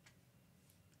here.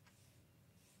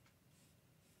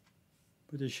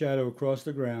 Put the shadow across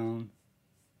the ground.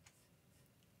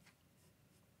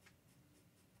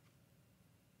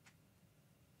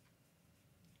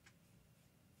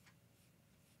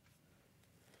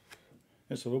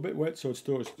 It's a little bit wet, so it's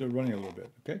still running a little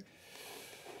bit, okay?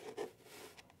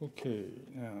 Okay,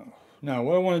 now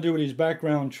what I want to do with these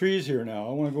background trees here now,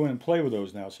 I want to go in and play with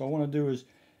those now. So what I want to do is,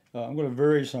 I'm going to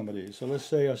vary some of these. So let's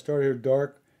say I start here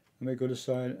dark, I may go to the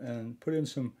side and put in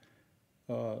some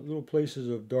little places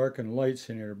of dark and lights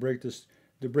in here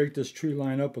to break this tree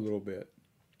line up a little bit.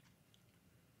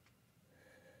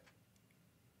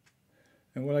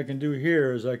 And what I can do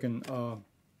here is I can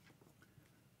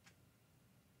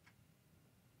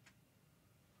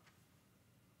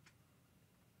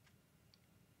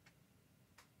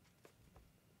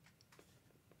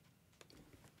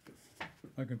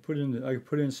I can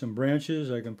put in some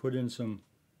branches. I can put in some.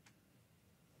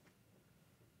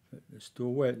 It's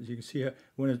still wet. As you can see,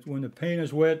 when the paint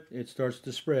is wet, it starts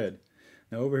to spread.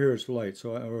 Now over here it's light,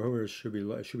 so over here it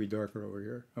should be darker over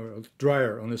here, or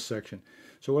drier on this section.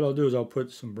 So what I'll do is I'll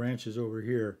put some branches over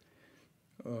here.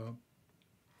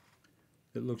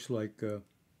 It looks like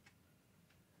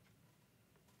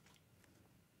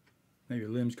maybe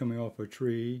limbs coming off a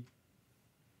tree.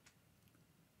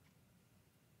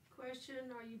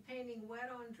 Question, are you painting wet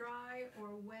on dry or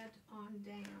wet on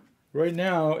damp? Right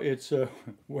now it's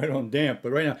wet on damp,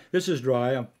 but right now this is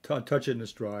dry. I'm touching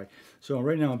this dry. So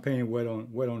right now I'm painting wet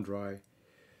on dry.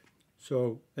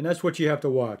 So, and that's what you have to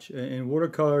watch. In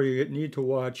watercolor, you need to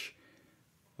watch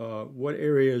what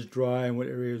area is dry and what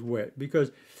area is wet.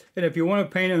 And if you want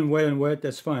to paint in wet and wet,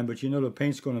 that's fine. But you know the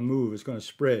paint's going to move. It's going to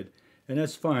spread, and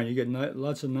that's fine. You get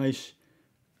lots of nice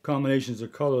combinations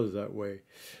of colors that way.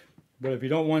 But if you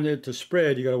don't want it to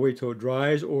spread, you got to wait till it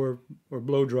dries or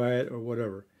blow dry it or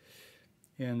whatever.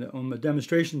 And on the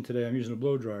demonstration today, I'm using a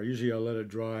blow dryer. Usually I'll let it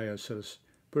dry a set of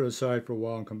put it aside for a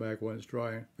while and come back when it's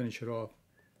dry and finish it off.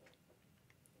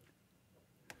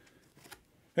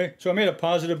 Okay, so I made a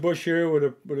positive bush here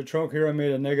with a trunk here. I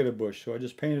made a negative bush. So I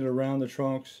just painted around the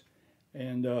trunks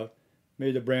and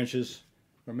made the branches,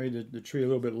 or made the tree a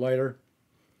little bit lighter.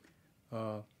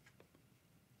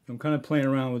 I'm kind of playing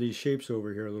around with these shapes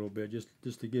over here a little bit,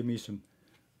 just to give me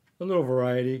a little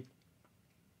variety.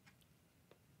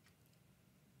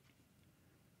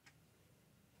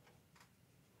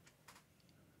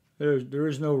 There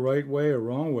is no right way or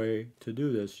wrong way to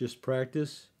do this. Just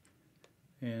practice,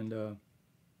 and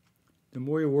the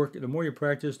more you work, the more you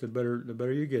practice, the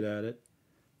better you get at it.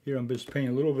 Here I'm just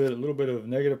painting a little bit of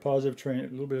negative, positive, a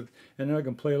little bit of, and then I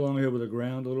can play along here with the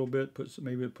ground a little bit.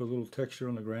 Maybe put a little texture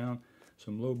on the ground,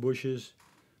 some low bushes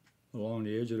along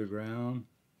the edge of the ground,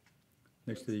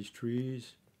 next to these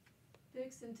trees.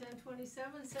 Dixon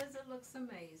 1027 says it looks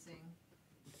amazing.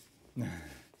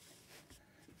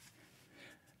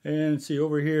 And see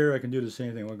over here, I can do the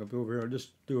same thing. I'll go over here.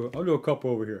 I'll do a couple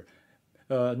over here.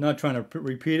 Not trying to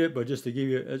repeat it, but just to give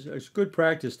you, it's good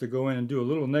practice to go in and do a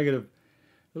little negative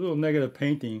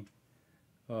painting.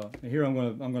 And here I'm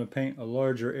gonna paint a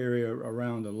larger area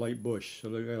around the light bush. So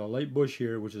I got a light bush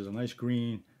here, which is a nice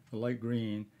green, a light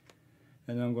green,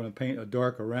 and then I'm going to paint a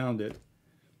dark around it,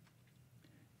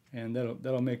 and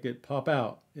that'll make it pop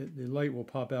out. The light will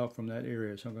pop out from that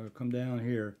area. So I'm going to come down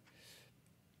here.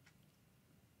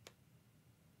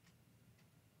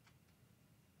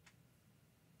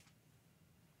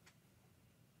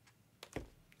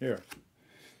 Here.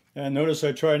 And notice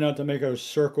I try not to make a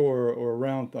circle or a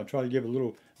round. I try to give it a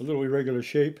little irregular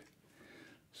shape.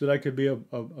 So that could be a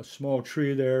small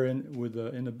tree there in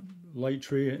the light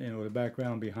tree, and with a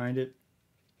background behind it.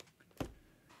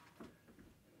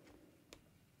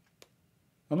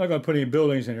 I'm not going to put any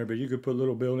buildings in here, but you could put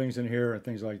little buildings in here and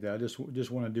things like that. I just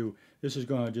want to do, this is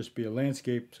going to just be a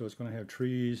landscape, so it's going to have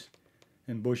trees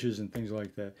and bushes and things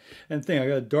like that. And I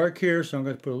got dark here, so I'm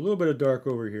going to put a little bit of dark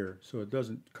over here so it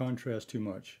doesn't contrast too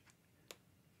much.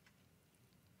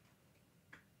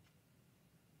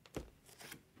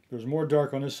 There's more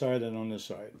dark on this side than on this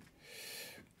side.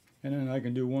 And then I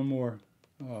can do one more.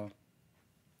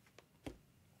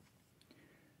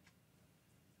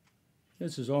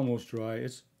 This is almost dry.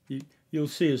 You'll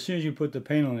see as soon as you put the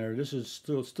paint on there, this is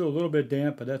still a little bit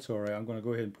damp, but that's all right. I'm going to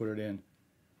go ahead and put it in.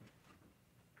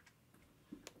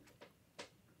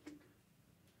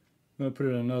 I'm going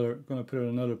to put in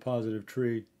another positive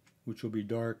tree, which will be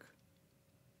dark.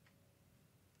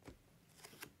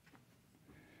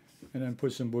 And then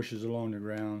put some bushes along the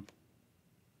ground,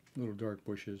 little dark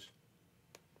bushes.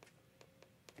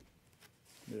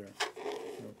 There.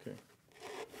 Okay.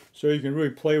 So you can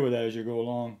really play with that as you go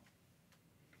along.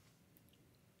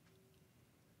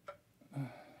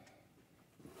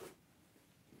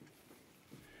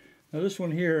 Now this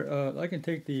one here, I can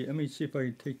take let me see if I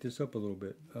can take this up a little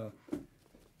bit.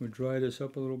 We'll dry this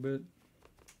up a little bit.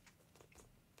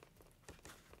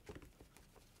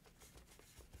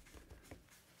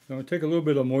 I'm going to take a little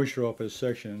bit of moisture off this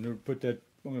section, and I'm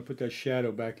going to put that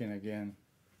shadow back in again.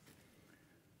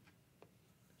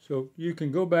 So you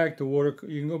can go back to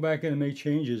you can go back in and make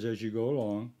changes as you go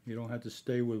along. You don't have to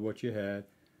stay with what you had.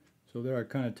 So there I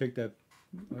kind of take that,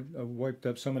 I wiped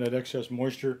up some of that excess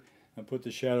moisture and put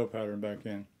the shadow pattern back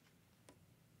in.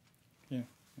 Yeah.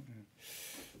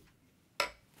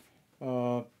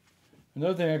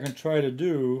 Another thing I can try to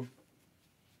do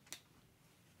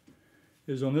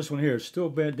is on this one here. It's still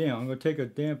bent down. I'm going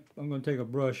to take a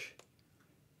brush,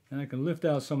 and I can lift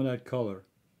out some of that color.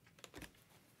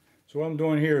 So what I'm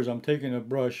doing here is I'm taking a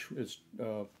brush.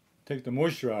 Take the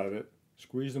moisture out of it.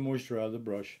 Squeeze the moisture out of the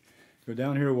brush. Go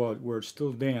down here where it's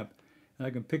still damp, and I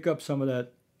can pick up some of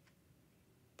that.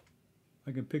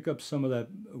 I can pick up some of that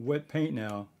wet paint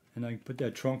now, and I can put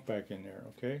that trunk back in there.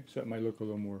 Okay, so that might look a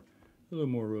little more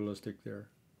realistic there.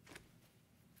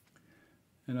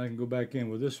 And I can go back in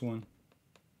with this one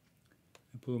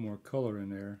and put a little more color in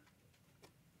there.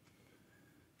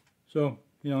 So,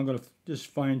 I'm going to just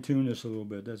fine tune this a little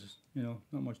bit. That's, not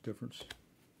much difference.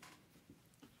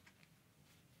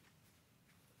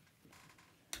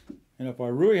 And if I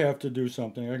really have to do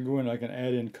something, I can go in and I can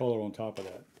add in color on top of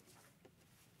that.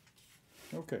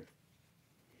 Okay.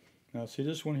 Now see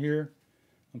this one here?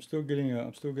 I'm still getting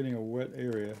a wet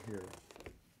area here.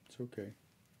 It's okay.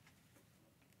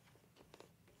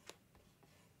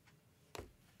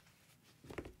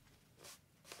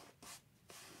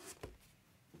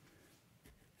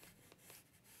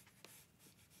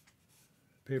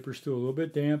 Paper's still a little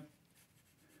bit damp.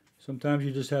 Sometimes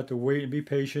you just have to wait and be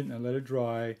patient and let it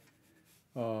dry,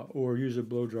 or use a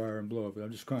blow dryer and blow it. But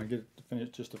I'm just trying to get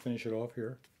it to finish it off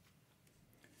here.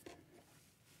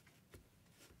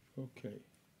 Okay.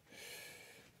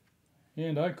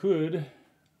 And I could,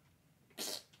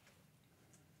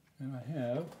 and I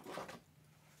have,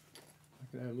 I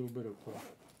could add a little bit of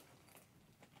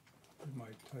my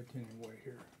titanium white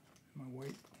here, my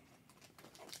white.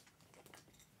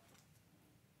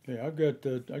 Okay,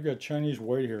 I've got Chinese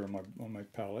white here on my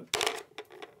palette.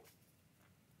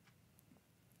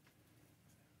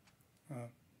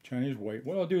 Chinese white.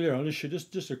 What I'll do there, I'll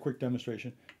just a quick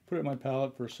demonstration. Put it in my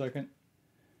palette for a second,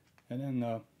 and then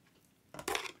I'll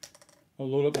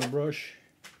load up my brush.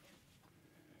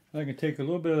 I can take a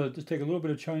little bit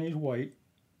of Chinese white.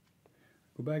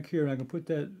 Go back here, and I can put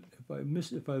that. If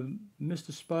I missed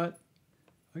a spot,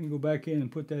 I can go back in and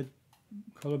put that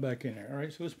color back in there. All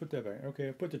right, so let's put that back. Okay,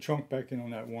 I put the chunk back in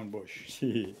on that one bush.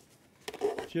 See,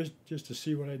 just to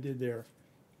see what I did there.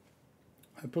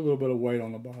 I put a little bit of white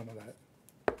on the bottom of that.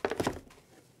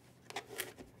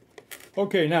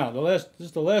 Okay, now this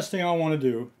is the last thing I want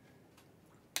to do.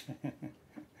 The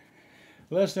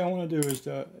last thing I want to do is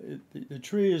the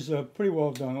tree is pretty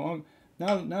well done.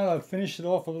 Now that I've finished it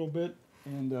off a little bit,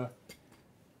 and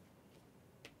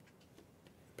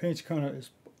paint's kind of,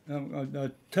 I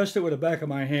test it with the back of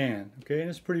my hand. Okay, and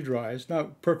it's pretty dry. It's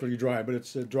not perfectly dry, but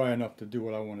it's dry enough to do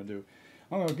what I want to do.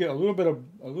 I'm going to get a little bit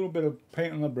of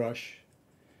paint on the brush.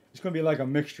 It's going to be like a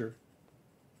mixture,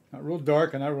 not real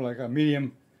dark and not real like a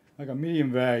medium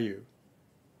value.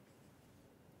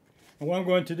 And what I'm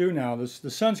going to do now, the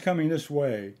sun's coming this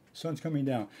way, the sun's coming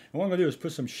down. And what I'm going to do is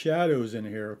put some shadows in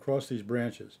here across these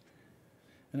branches.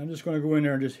 And I'm just going to go in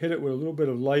there and just hit it with a little bit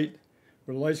of light,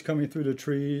 where the light's coming through the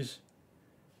trees,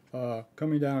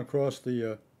 coming down across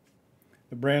the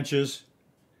branches,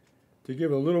 to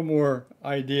give a little more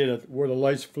idea of where the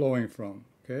light's flowing from.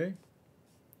 Okay.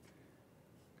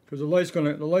 Because the light's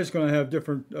gonna have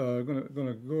different,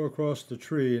 gonna go across the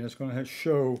tree, and it's gonna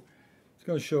show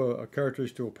a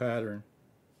characteristic pattern.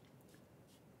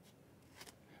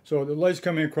 So the light's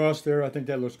coming across there. I think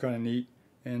that looks kind of neat,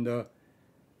 and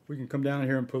we can come down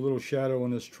here and put a little shadow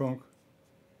on this trunk,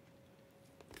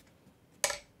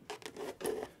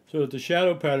 so that the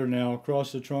shadow pattern now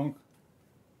across the trunk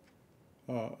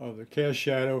of the cast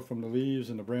shadow from the leaves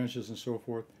and the branches and so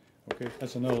forth. Okay,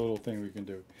 that's another little thing we can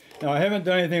do. Now I haven't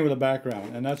done anything with the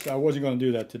background, and I wasn't going to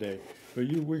do that today. But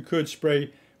we could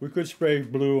spray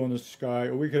blue on the sky,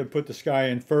 or we could have put the sky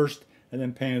in first and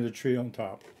then painted the tree on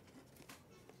top.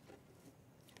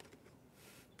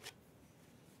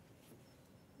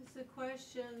 It's a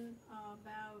question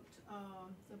about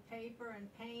the paper and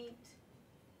paint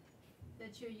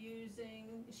that you're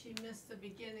using. She missed the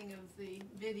beginning of the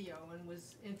video and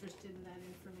was interested in that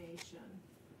information.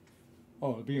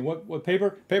 Oh, what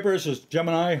paper? Paper is just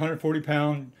Gemini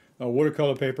 140-pound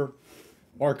watercolor paper,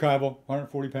 archival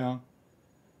 140-pound,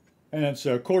 and it's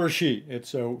a quarter sheet.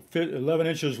 It's 11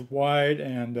 inches wide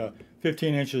and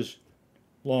 15 inches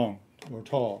long or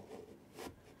tall.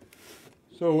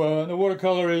 So the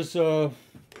watercolor is the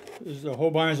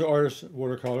Holbein's artist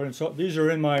watercolor, and so these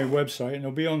are in my website, and they'll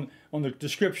be on the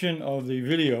description of the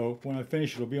video when I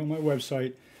finish. It'll be on my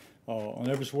website on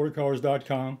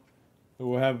everettswatercolors.com.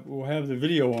 We'll have the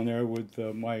video on there with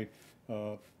my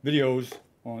videos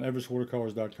on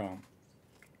everettswatercolors.com.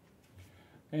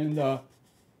 And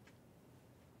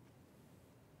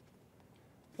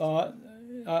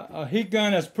a heat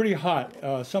gun that's pretty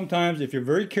hot. Sometimes, if you're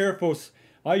very careful,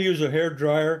 I use a hair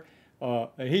dryer.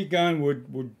 A heat gun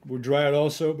would dry it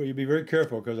also, but you'd be very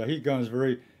careful because a heat gun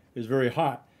is very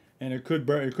hot, and it could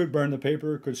burn the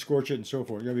paper, it could scorch it, and so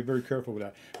forth. You gotta be very careful with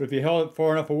that. But if you held it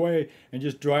far enough away and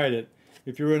just dried it,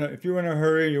 if you're in a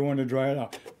hurry, you want to dry it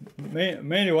out.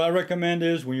 Mainly, what I recommend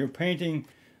is when you're painting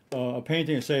a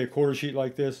painting, say a quarter sheet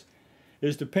like this,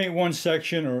 is to paint one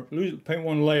section or paint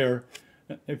one layer.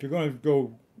 If you're going to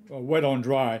go wet on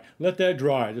dry, let that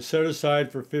dry. Just set it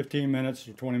aside for 15 minutes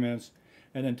or 20 minutes,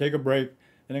 and then take a break,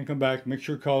 and then come back, mix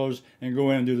your colors, and go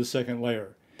in and do the second layer.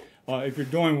 If you're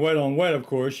doing wet on wet, of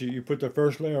course, you put the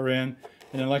first layer in,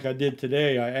 and then like I did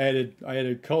today, I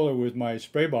added color with my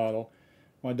spray bottle.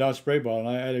 My dot spray bottle,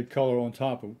 and I added color on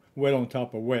top of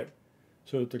wet,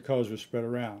 so that the colors were spread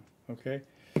around. Okay,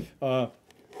 so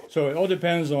it all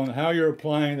depends on how you're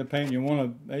applying the paint. You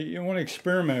want to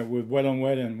experiment with wet on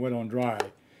wet and wet on dry,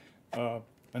 and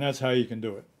that's how you can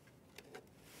do it.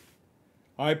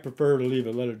 I prefer to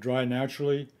let it dry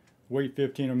naturally, wait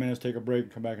 15 minutes, take a break,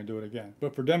 and come back and do it again.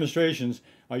 But for demonstrations,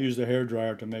 I use the hair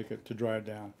dryer to dry it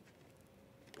down.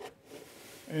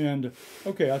 And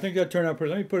okay, I think that turned out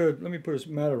pretty. Let me put a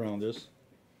mat around this.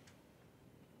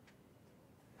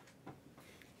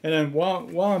 And then while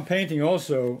I'm painting,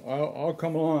 also I'll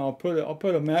come along. I'll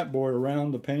put a mat board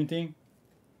around the painting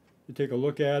to take a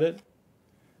look at it,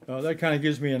 That kind of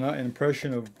gives me an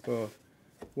impression of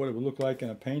what it would look like in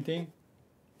a painting.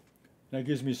 That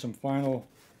gives me some final,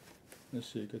 let's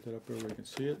see, get that up there where you can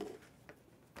see it.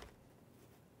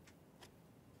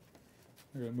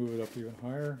 I'm going to move it up even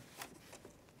higher.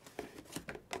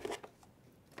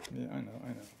 Yeah, I know.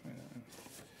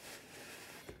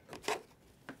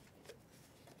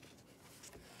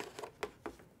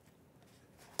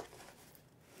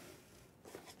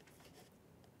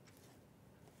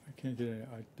 I can't get it.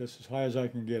 That's as high as I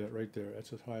can get it right there.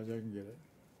 That's as high as I can get it.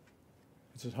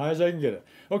 It's as high as I can get it.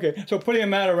 Okay, so putting a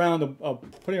mat around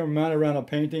a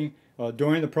painting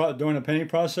during the painting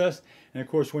process, and of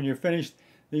course when you're finished,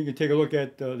 then you can take a look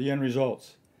at the end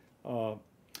results. The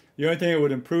only thing that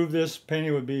would improve this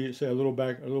painting would be, say, a little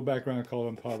background color,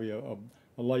 and probably a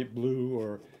light blue,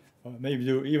 or maybe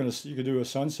you could do a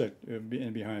sunset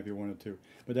in behind if you wanted to.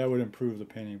 But that would improve the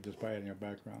painting just by adding a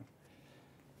background.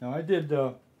 Now I did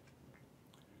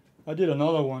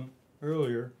another one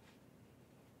earlier.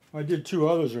 I did two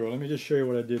others earlier. Let me just show you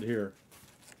what I did here.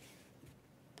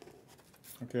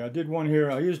 Okay, I did one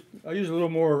here. I used a little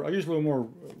more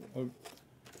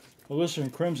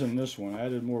Alizarin Crimson in this one. I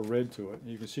added more red to it.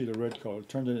 You can see the red color.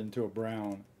 Turned it into a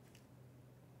brown.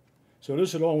 So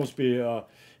this would almost be,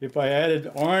 if I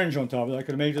added orange on top of it, I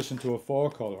could make this into a fall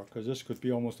color, because this could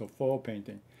be almost a fall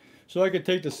painting. So I could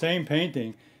take the same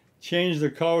painting, change the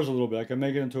colors a little bit. I could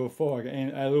make it into a fall. I could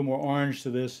add a little more orange to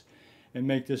this and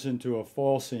make this into a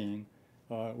fall scene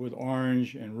with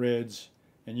orange and reds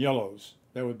and yellows.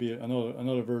 That would be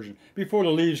another version. Before the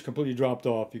leaves completely dropped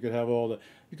off, you could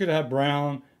have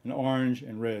brown and orange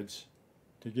and reds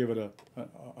to give it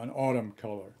an autumn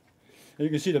color. And you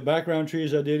can see the background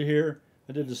trees I did here.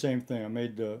 I did the same thing. I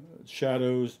made the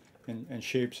shadows and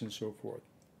shapes and so forth.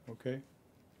 Okay.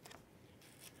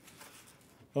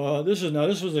 This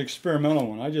was an experimental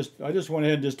one. I just went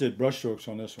ahead and just did brush strokes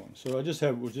on this one. So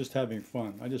I was just having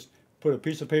fun. I just put a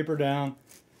piece of paper down,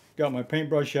 got my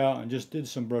paintbrush out, and just did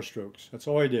some brush strokes. That's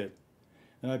all I did.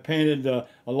 And I painted a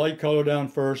light color down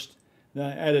first, then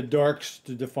I added darks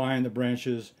to define the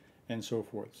branches and so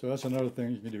forth. So that's another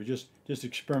thing you can do. Just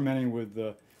experimenting with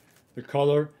the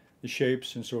color, the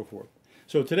shapes, and so forth.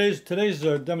 So today's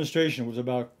demonstration was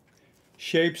about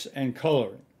shapes and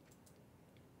coloring.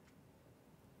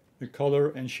 The color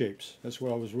and shapes. That's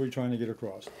what I was really trying to get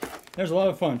across. There's a lot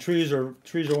of fun. Trees are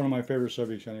one of my favorite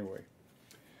subjects anyway.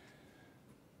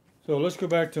 So let's go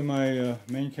back to my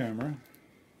main camera.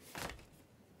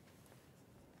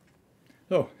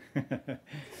 So,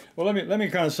 well, let me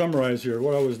kind of summarize here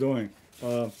what I was doing.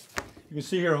 You can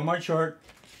see here on my chart,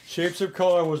 shapes of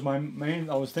color was my main.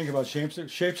 I was thinking about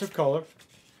shapes of color,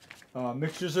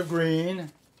 mixtures of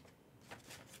green,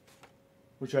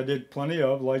 which I did plenty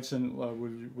of, lights and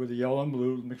with the yellow and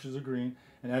blue, mixtures of green,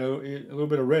 and add a little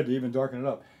bit of red to even darken it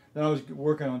up. Then I was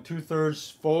working on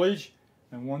 2/3 foliage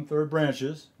and 1/3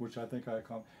 branches, which I think I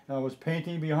accomplished. And I was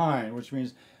painting behind, which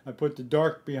means I put the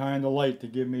dark behind the light to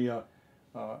give me an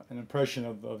impression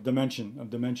of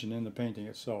dimension in the painting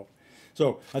itself.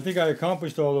 So I think I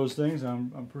accomplished all those things.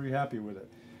 I'm pretty happy with it.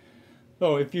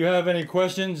 So if you have any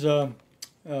questions,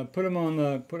 put them in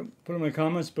the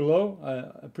comments below.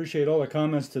 I appreciate all the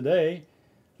comments today.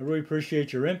 I really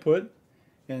appreciate your input,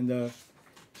 and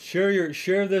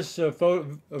share this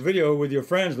video with your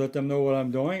friends. Let them know what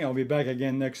I'm doing. I'll be back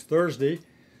again next Thursday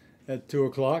at 2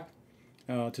 o'clock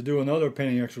to do another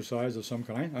painting exercise of some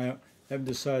kind. I haven't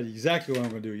decided exactly what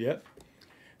I'm going to do yet.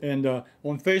 And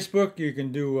on Facebook, you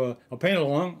can do a paint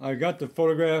along. I got the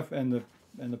photograph and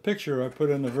the picture I put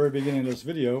in the very beginning of this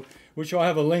video, which I'll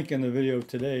have a link in the video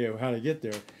today of how to get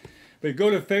there. But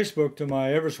go to Facebook, to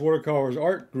my Everett Watercolors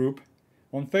art group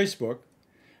on Facebook,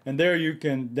 and there you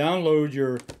can download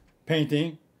your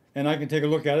painting, and I can take a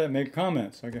look at it and make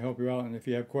comments. I can help you out, and if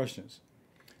you have questions.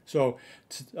 So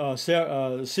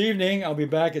this evening I'll be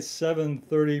back at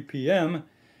 7:30 p.m.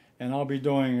 and I'll be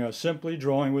doing Simply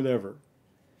Drawing with Everett,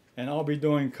 and I'll be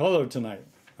doing color tonight.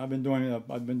 I've been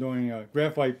doing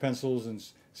graphite pencils and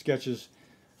sketches,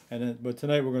 but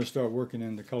tonight we're going to start working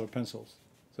in the color pencils.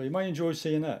 So you might enjoy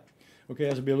seeing that. Okay,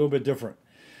 this will be a little bit different.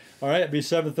 All right, it'll be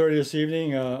 7:30 this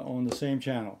evening on the same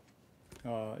channel.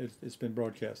 It's been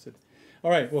broadcasted. All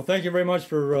right, well, thank you very much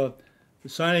for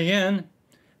signing in,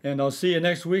 and I'll see you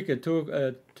next week at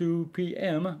 2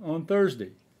 p.m. on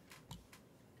Thursday.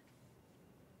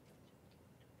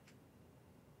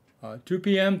 2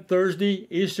 p.m. Thursday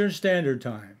Eastern Standard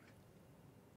Time.